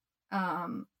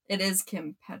 It is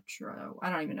Kim Petra. I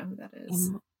don't even know who that is.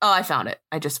 Oh, I found it.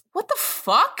 What the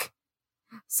fuck?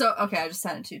 So, okay, I just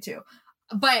sent it to you too.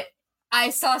 But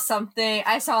I saw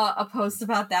a post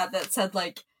about that said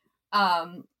like,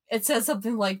 it says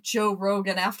something like Joe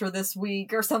Rogan after this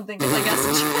week or something. Because I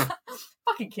guess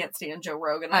fucking can't stand Joe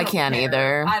Rogan. I can't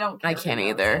either. I don't care. I can't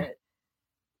either.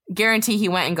 Guarantee he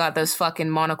went and got those fucking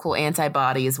monoclonal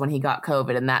antibodies when he got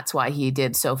COVID, and that's why he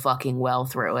did so fucking well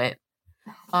through it.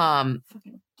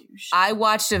 I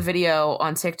watched a video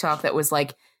on TikTok that was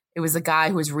like, it was a guy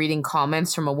who was reading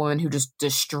comments from a woman who just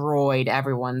destroyed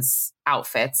everyone's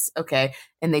outfits. Okay.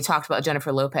 And they talked about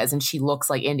Jennifer Lopez, and she looks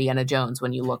like Indiana Jones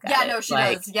when you look at it. Yeah, no, she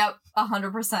does. Yep.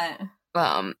 100%.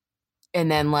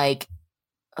 And then like,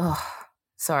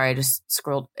 sorry, I just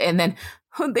scrolled. And then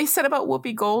they said about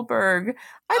Whoopi Goldberg,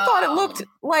 I thought it looked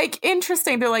like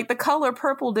interesting. They're like, the color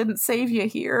purple didn't save you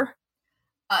here.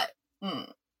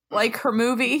 Like her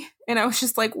movie. And I was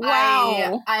just like,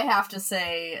 wow. I have to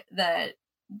say that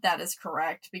is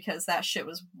correct, because that shit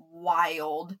was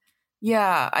wild.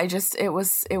 Yeah, it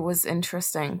was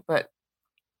interesting, but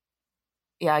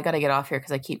yeah, I got to get off here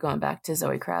because I keep going back to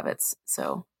Zoe Kravitz.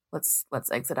 So let's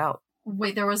exit out.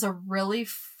 Wait, there was a really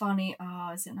funny,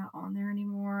 is it not on there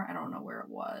anymore? I don't know where it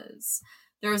was.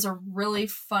 There was a really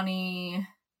funny,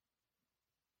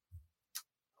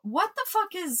 what the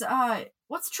fuck is,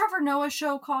 what's Trevor Noah's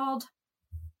show called?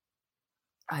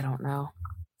 I don't know.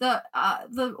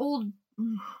 The old,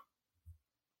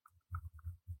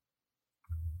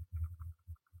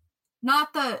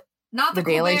 not the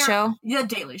Daily Show? Yeah,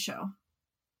 Daily Show.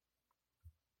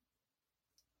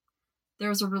 There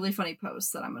was a really funny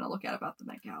post that I'm going to look at about the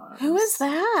Met Gala. Who is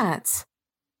that?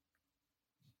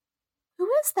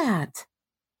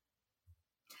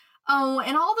 Oh,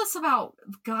 and all this about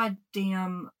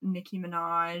goddamn Nicki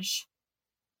Minaj.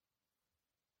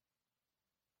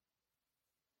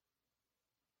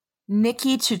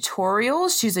 Nikki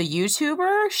Tutorials. She's a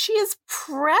YouTuber. She is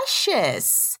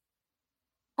precious.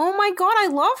 Oh my god, I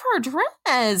love her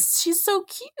dress. She's so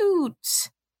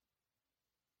cute.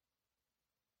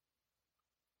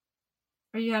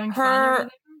 Are you having fun over there?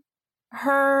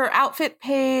 Her outfit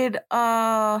paid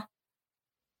her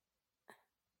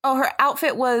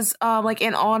outfit was like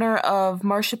in honor of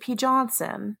Marsha P.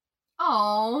 Johnson.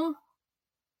 Oh.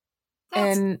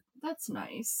 That's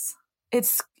nice.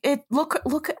 Look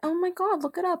oh my god,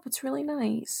 look it up. It's really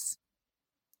nice.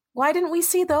 Why didn't we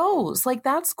see those? Like,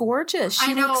 that's gorgeous.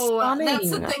 She looks stunning.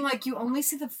 That's the thing, like, you only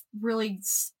see the really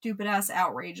stupid ass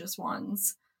outrageous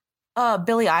ones.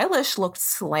 Billie Eilish looked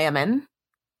slammin'.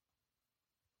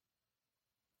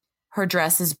 Her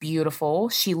dress is beautiful.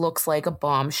 She looks like a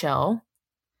bombshell.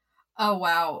 Oh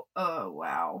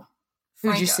wow.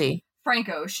 Who'd you see? Frank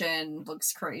Ocean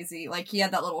looks crazy. Like, he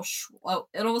had that little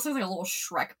it almost looks like a little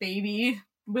Shrek baby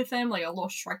with him, like a little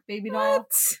Shrek baby doll.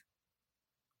 What?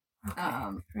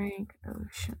 Okay, Frank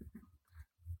Ocean.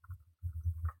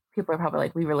 People are probably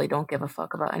like, we really don't give a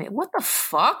fuck about any. What the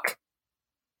fuck?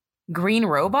 Green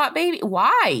robot baby?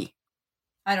 Why?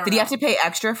 I don't know. Did he have to pay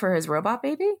extra for his robot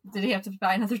baby? Did he have to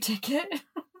buy another ticket?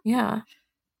 Yeah.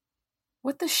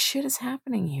 What the shit is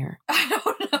happening here? I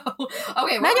don't know.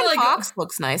 Okay, Megan Fox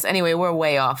looks nice. Anyway, we're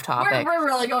way off topic. We're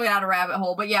really going down a rabbit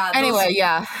hole, but yeah. Anyway,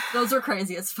 yeah. Those are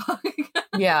crazy as fuck.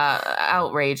 Yeah,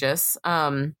 outrageous.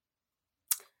 Yeah,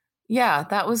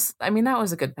 that was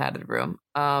a good padded room.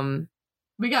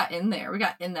 We got in there. We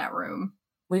got in that room.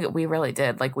 We really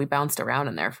did. Like, we bounced around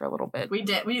in there for a little bit. We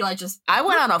did. We like just. I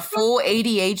went on a full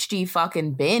ADHD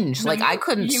fucking binge. Like, I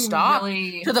couldn't stop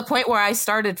to the point where I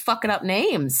started fucking up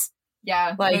names.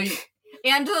 Yeah. Like,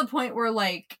 and to the point where,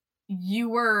 like, you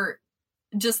were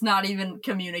just not even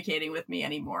communicating with me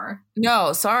anymore.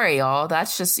 No, sorry, y'all.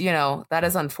 That's just, that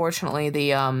is unfortunately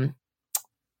the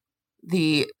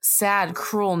sad,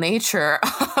 cruel nature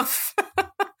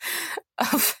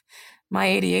of my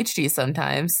ADHD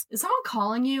sometimes. Is someone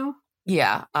calling you?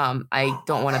 Yeah. I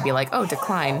don't want to be like, oh,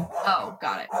 decline. Oh,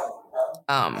 got it.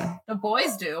 The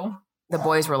boys do. The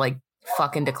boys were like,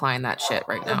 fucking decline that shit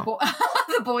right now.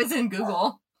 The boys in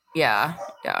Google. Yeah.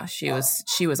 She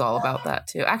was all about that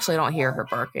too. Actually, I don't hear her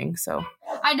barking, so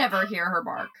I never hear her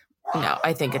bark. No,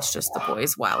 I think it's just the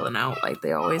boys wilding out like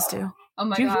they always do. Oh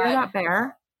my god! Did you hear that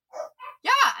bear?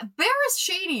 Yeah, bear is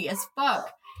shady as fuck.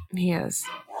 He is.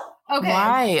 Okay.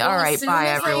 Why? All right. Bye,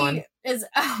 everyone.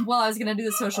 I was gonna do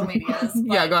the social medias.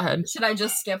 Yeah, go ahead. Should I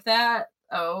just skip that?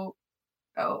 Oh.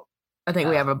 I think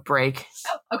we have a break.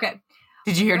 Oh, okay.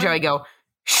 Did you hear Joey go?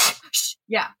 Shh.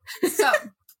 Yeah. So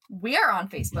we are on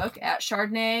Facebook at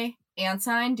Chardonnay and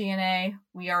Sign DNA.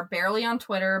 We are barely on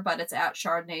Twitter, but it's at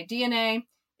Chardonnay DNA.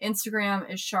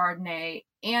 Instagram is Chardonnay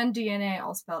and DNA,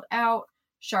 all spelled out.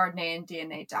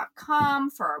 ChardonnayandDNA.com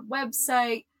for our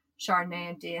website.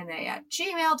 ChardonnayandDNA at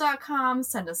gmail.com.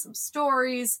 Send us some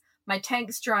stories. My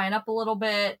tank's drying up a little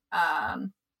bit.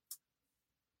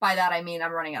 By that, I mean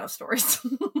I'm running out of stories.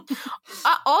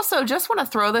 Also, just want to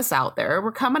throw this out there.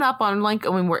 We're coming up on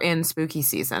we're in spooky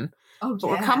season. Oh, yeah. But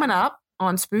we're coming up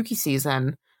on spooky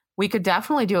season. We could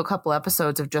definitely do a couple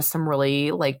episodes of just some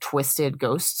really twisted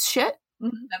ghost shit.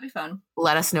 That'd be fun.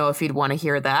 Let us know if you'd want to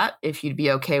hear that. If you'd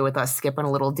be okay with us skipping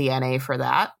a little DNA for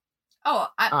that. Oh,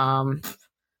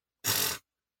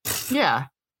 yeah.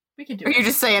 We could do it. You're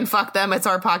just saying, fuck them, it's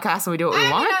our podcast and we do what we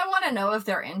want? I want to know if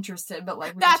they're interested,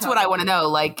 but that's what I want to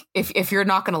know. If you're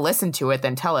not going to listen to it,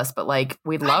 then tell us. But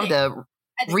we'd love to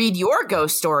read your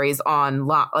ghost stories on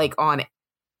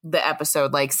the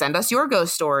episode. Send us your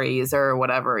ghost stories or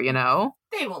whatever, They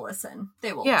will listen.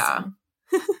 Listen.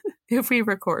 If we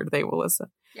record, they will listen.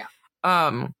 Yeah.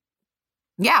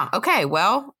 Yeah. Okay.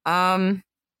 Well, good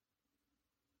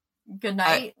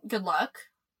night. Good luck.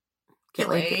 Get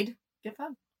laid. Get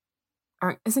fucked.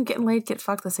 Isn't getting laid, get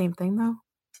fucked the same thing though?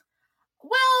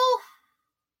 Well.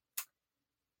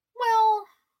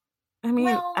 I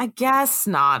mean, I guess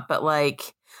not, but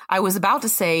I was about to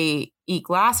say eat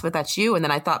glass, but that's you, and then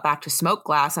I thought back to smoke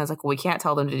glass, and I was like, well, we can't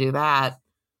tell them to do that.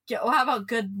 Yeah. Well, how about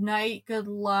good night, good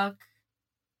luck?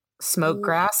 Smoke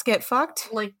grass, get fucked?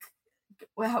 How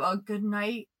about good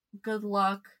night, good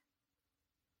luck,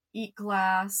 eat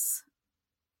glass,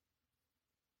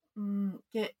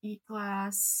 eat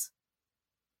glass.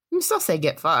 You can still say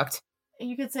get fucked.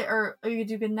 You could say, or you could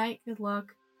do good night, good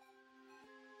luck.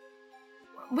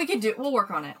 We'll work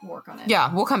on it.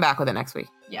 Yeah, we'll come back with it next week.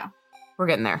 Yeah. We're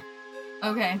getting there.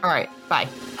 Okay. All right, bye.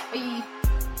 Bye.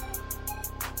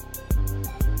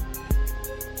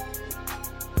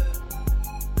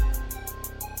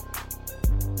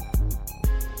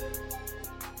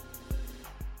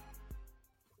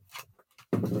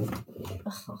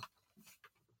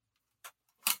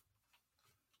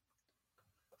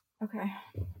 Okay.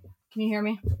 Can you hear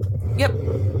me? Yep.